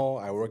in at the mall.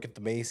 I work at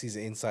the Macy's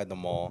inside the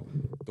mall,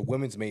 the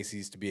women's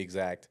Macy's to be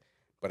exact.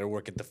 But I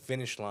work at the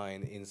finish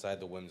line inside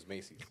the women's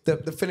Macy's.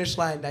 The finish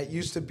line that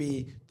used to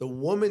be the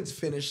woman's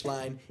finish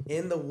line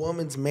in the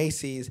woman's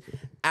Macy's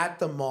at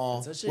the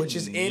mall, That's such a which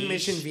is in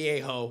Mission niche-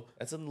 Viejo.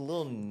 That's a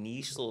little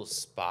niche little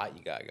spot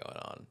you got going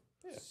on.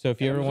 So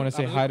if you ever want to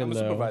say hi to I'm a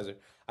Leo, supervisor.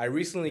 I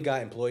recently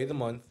got Employee of the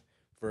Month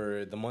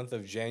for the month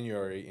of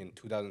January in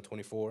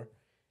 2024,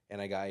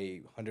 and I got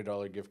a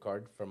 $100 gift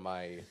card from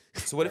my.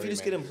 So what if you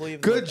just get employee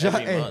of the Good month job,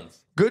 every hey, month?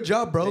 good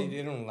job, bro.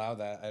 They don't allow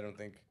that. I don't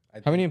think.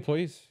 how many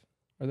employees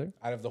are there?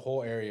 Out of the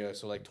whole area,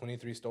 so like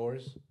 23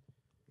 stores.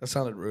 That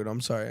sounded rude. I'm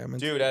sorry. I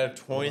meant Dude, out of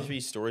 23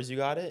 stores you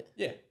got it?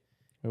 Yeah.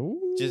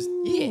 Ooh. Just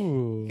yeah.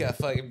 You got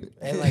fucking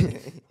and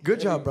like good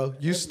job, bro.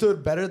 You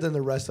stood better than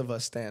the rest of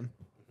us, Stan.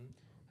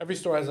 Every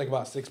store has like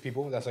about 6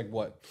 people. That's like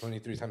what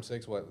 23 times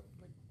 6. What?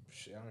 Like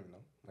shit, I don't even know.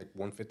 Like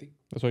 150.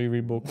 That's why you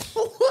read books.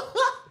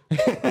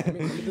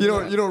 You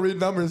don't read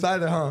numbers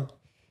either, huh?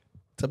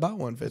 It's about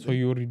That's why 150.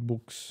 you read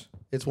books.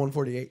 It's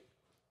 148,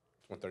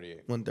 138.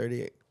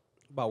 138.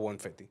 About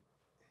 150.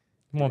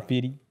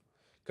 150.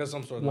 Because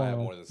some stores might have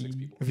more than 6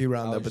 people. If you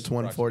round I up, was it's just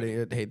 140.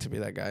 approximating. I'd hate to be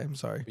that guy. I'm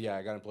sorry. But yeah,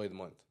 I got Employee of the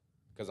Month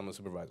because I'm a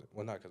supervisor.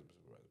 Well, not because I'm a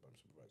supervisor,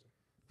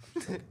 but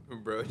I'm a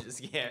supervisor. bro,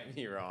 just can't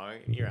be wrong.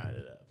 You round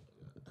it up.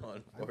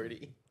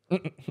 140.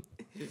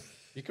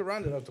 You could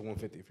round it up to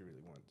 150 if you really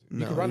want to. You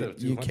No, could round it up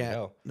to you 200. can't.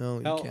 Hell, No,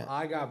 you hell, can't.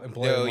 I got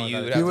Employee No, of the Month. you out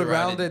would of- have You to would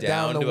round round it it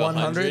down to down to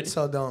 100, 100.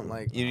 so don't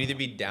like. You'd either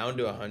be down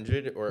to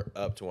 100 or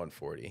up to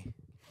 140.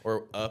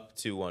 Or up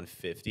to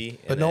 150. and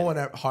But no then-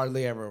 one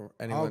hardly ever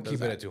anyone I'll does keep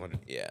that. it at 200.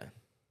 Yeah.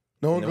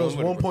 No one No goes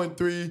one would-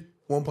 1.3,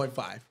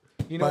 1.5.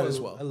 You know, Might as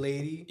well. a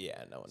lady.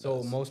 Yeah, no one So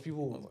does. most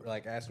people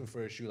like ask me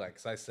for a shoe like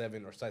size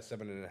 7 or size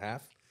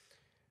 7.5.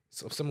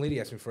 So some lady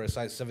asked me for a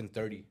size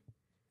 730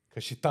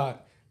 because she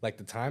thought like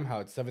the time how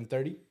it's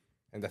 730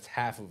 and that's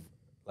half of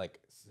like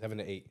 7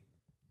 to 8.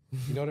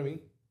 You know what I mean?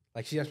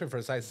 Like she asked me for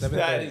a size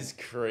 730. That is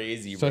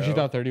crazy, So bro. she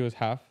thought 30 was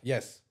half.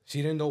 Yes,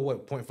 she didn't know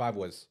what 0.5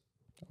 was.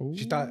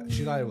 She thought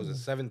it was a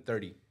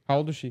 730. How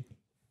old is she?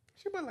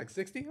 She about like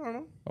 60, I don't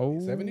know. Oh.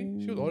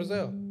 70. She was old as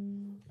hell.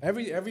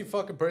 Every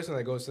fucking person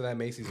that goes to that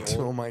Macy's is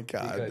old. Oh my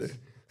God.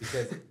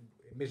 Because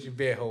Mission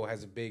Viejo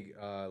has a big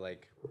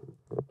like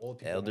old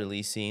people.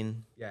 Elderly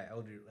scene. Yeah,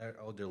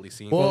 elderly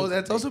scene. Well,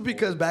 that's also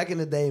because back in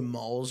the day,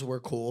 malls were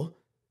cool.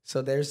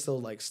 So they're still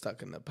like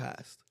stuck in the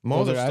past.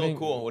 Malls they're are still adding-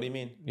 cool. What do you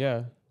mean?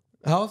 Yeah.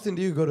 How often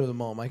do you go to the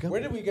mall, Micah?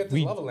 Where did we get this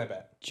We- lava lamp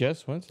at?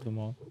 Just went to the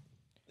mall.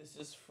 This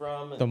is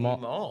from The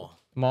mall.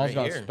 Mall's Right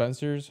got here.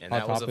 Spencer's, And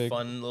Hot that was Topic. a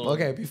fun little.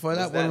 Okay, before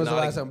that, when was the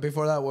not last time?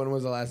 Before that, when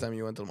was the last time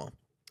you went to the mall?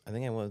 I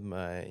think I went with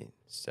my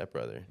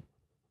stepbrother.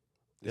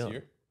 This Yeah.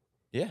 year?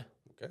 Yeah,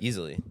 Okay.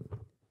 easily.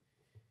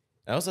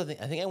 I also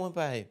think I went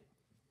by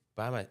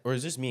my, or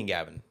is this me and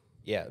Gavin?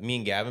 Yeah, me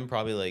and Gavin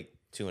probably like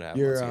 2.5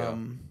 Your months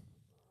ago.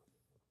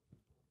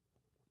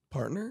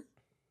 partner?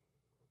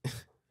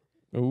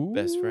 Ooh.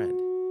 Best friend.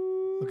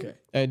 Okay.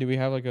 Hey, do we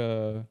have like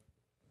a?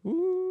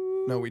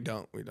 Ooh. No, we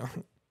don't. We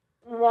don't.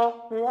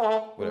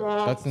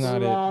 Whatever. That's not it,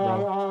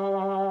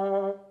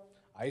 bro.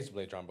 I used to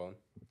play trombone.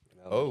 in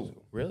Oh, elementary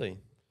school. really?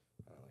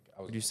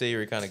 Would you say you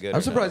were kind of good?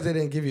 I'm surprised they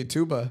didn't give you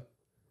tuba.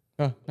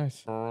 Oh,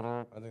 nice.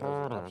 I think that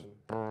was an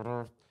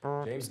option.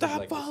 James did, Stop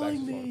like, the following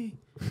saxophone. me.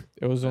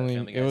 It was only.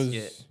 Family It Guy was.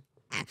 skit.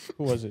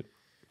 Who was it?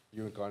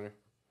 You and Connor.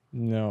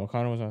 No,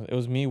 Connor was not. It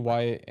was me,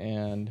 Wyatt,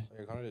 and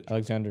Yeah, Connor did.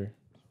 Alexander.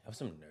 Have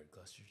some nerd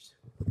clusters.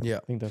 Yeah. I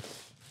think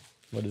that's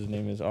what his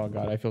name is. Oh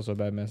God, I feel so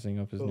bad messing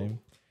up his Who? name.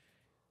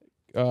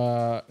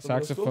 school?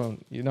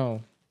 Saxophone. You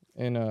know,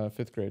 in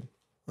 5th grade.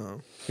 Oh.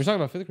 You're talking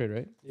about 5th grade,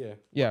 right? Yeah.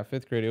 Yeah,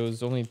 5th grade. It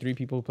was only 3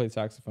 people who played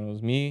saxophone. It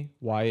was me,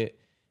 Wyatt,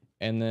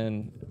 and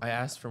then I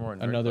asked for more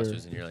nerd Another-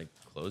 clusters, and you're like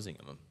closing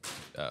them.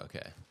 Oh,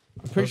 okay.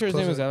 I'm pretty sure his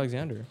name closer. was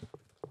Alexander.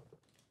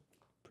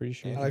 Pretty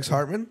sure. Alex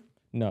Hartman,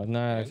 No,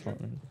 not Alex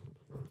Hartman.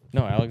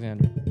 No,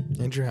 Alexander.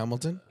 Andrew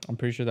Hamilton. I'm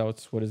pretty sure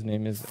that's what his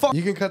name is. Fuck.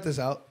 You can cut this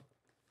out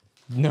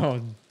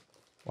No.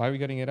 Why are we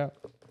cutting it out?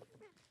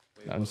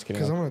 No, I'm just kidding.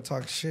 because I'm gonna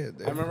talk shit.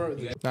 Dude. I remember.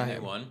 Not Hey,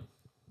 him. one.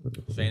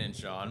 Shane and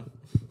Sean.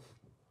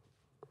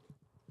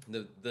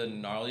 The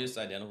gnarliest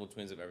identical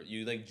twins I've ever.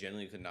 You like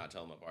generally could not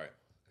tell them apart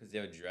because they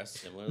would dress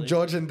similarly.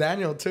 George and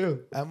Daniel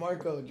too. At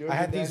Marco. George I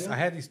had and these. Daniel? I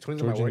had these twins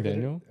George at my work and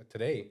Daniel?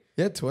 today.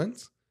 Yeah,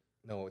 twins.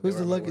 No, they Who's were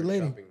the at my lucky work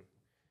lady? shopping.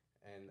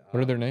 And What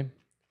are their names?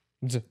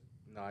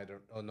 No, I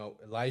don't. Oh no,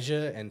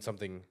 Elijah and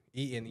something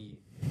E.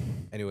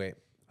 Anyway,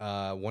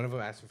 one of them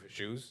asked me for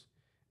shoes,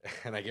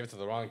 and I gave it to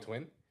the wrong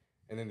twin,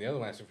 and then the other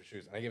one asked me for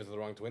shoes, and I gave it to the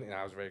wrong twin, and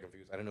I was very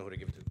confused. I didn't know who to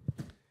give it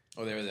to.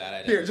 Oh, they were that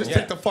identical. Here, just Yeah.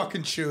 take the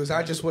fucking shoes.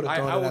 I just would have I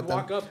thrown it would at them.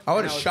 walk up I would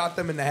and have I would- shot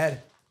them in the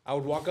head. I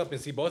would walk up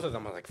and see both of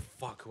them. I was like,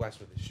 "Fuck, who asked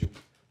for this shoe?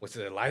 Was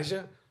it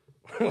Elijah,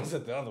 or was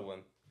it the other one?"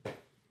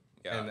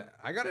 Yeah. And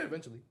I got it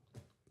eventually.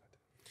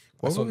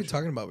 What were sold we the shoe.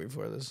 talking about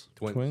before this?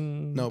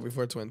 Twin. No,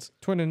 before twins.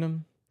 Twin in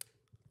them.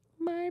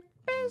 My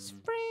best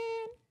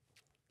friend.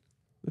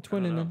 The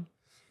twin in them.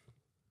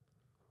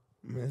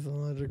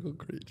 Mythological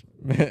creature.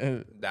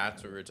 no,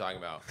 That's what we were talking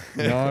about.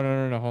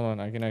 no. Hold on.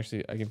 I can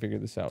figure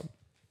this out.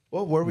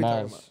 What were we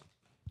talking about?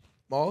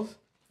 Malls. Malls?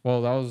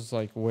 Well, that was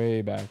like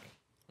way back.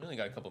 We only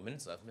got a couple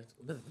minutes left.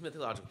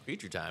 Mythological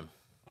creature time.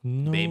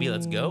 No. Baby,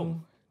 let's go.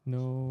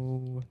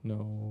 No.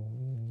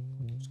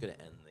 Just gonna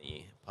end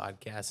the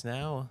podcast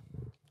now.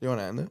 You want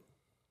to end it?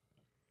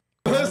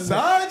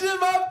 Massaging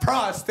my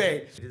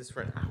prostate. We did this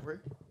for an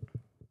hour.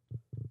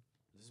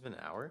 This has been an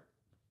hour.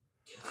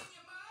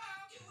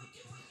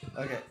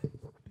 Okay.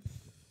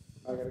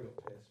 I gotta go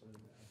piss.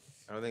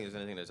 I don't think there's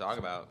anything to talk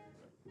about.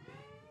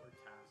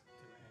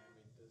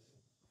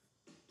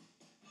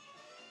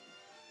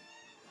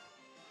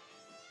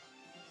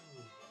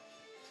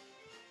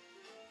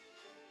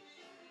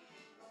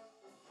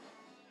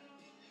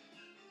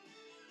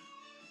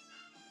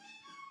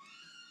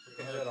 We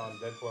can do it on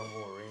Deadpool and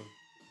Wolverine.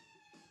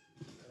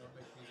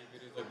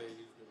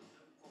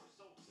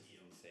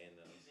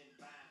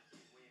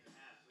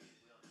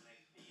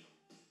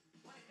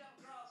 When it come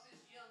across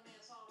this young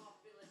man's song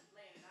off Billy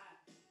Planet, I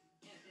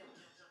can't tell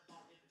him jumps up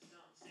on him and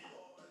stumps.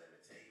 Boy, let me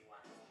tell you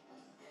what.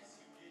 Yes,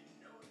 you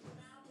didn't know it, but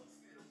I'm a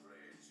fiddle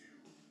player too.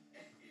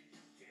 And if you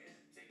can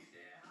take it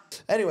down.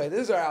 Anyway,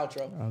 this is our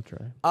outro. I'll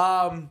try.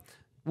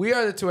 We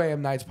are the 2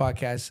 a.m. Nights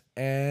podcast,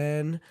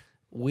 and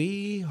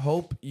we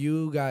hope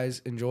you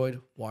guys enjoyed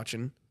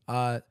watching.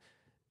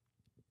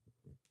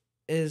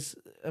 Is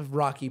a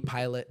rocky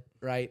pilot,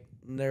 right?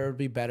 There will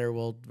be better.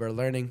 We're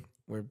learning.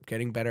 We're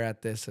getting better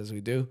at this as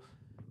we do.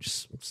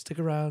 Just stick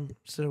around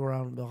for the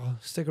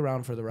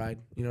ride.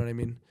 You know what I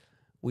mean?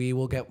 We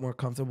will get more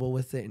comfortable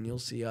with it, and you'll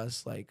see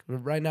us. Like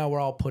right now, we're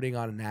all putting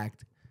on an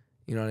act.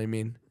 You know what I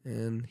mean?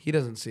 And he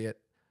doesn't see it,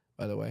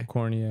 by the way.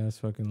 Corny ass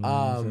fucking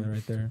lines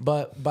right there.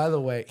 But by the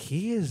way,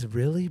 he is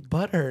really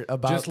butthurt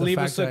about Just the leave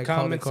fact us that a I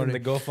called it comment in corny. the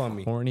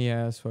GoFundMe. Corny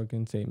ass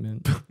fucking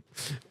statement.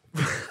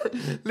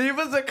 Leave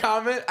us a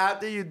comment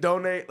after you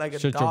donate like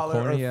Shut your $1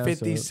 corny or ass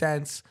 50 up.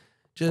 cents.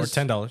 Or Just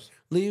 $10.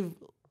 leave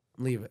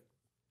it.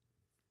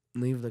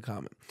 Leave the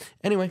comment.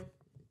 Anyway,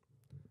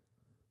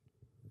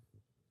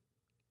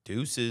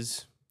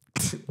 Deuces.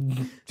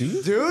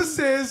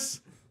 deuces.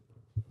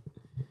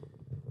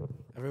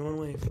 Everyone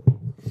wave.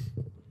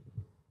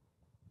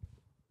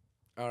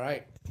 All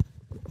right.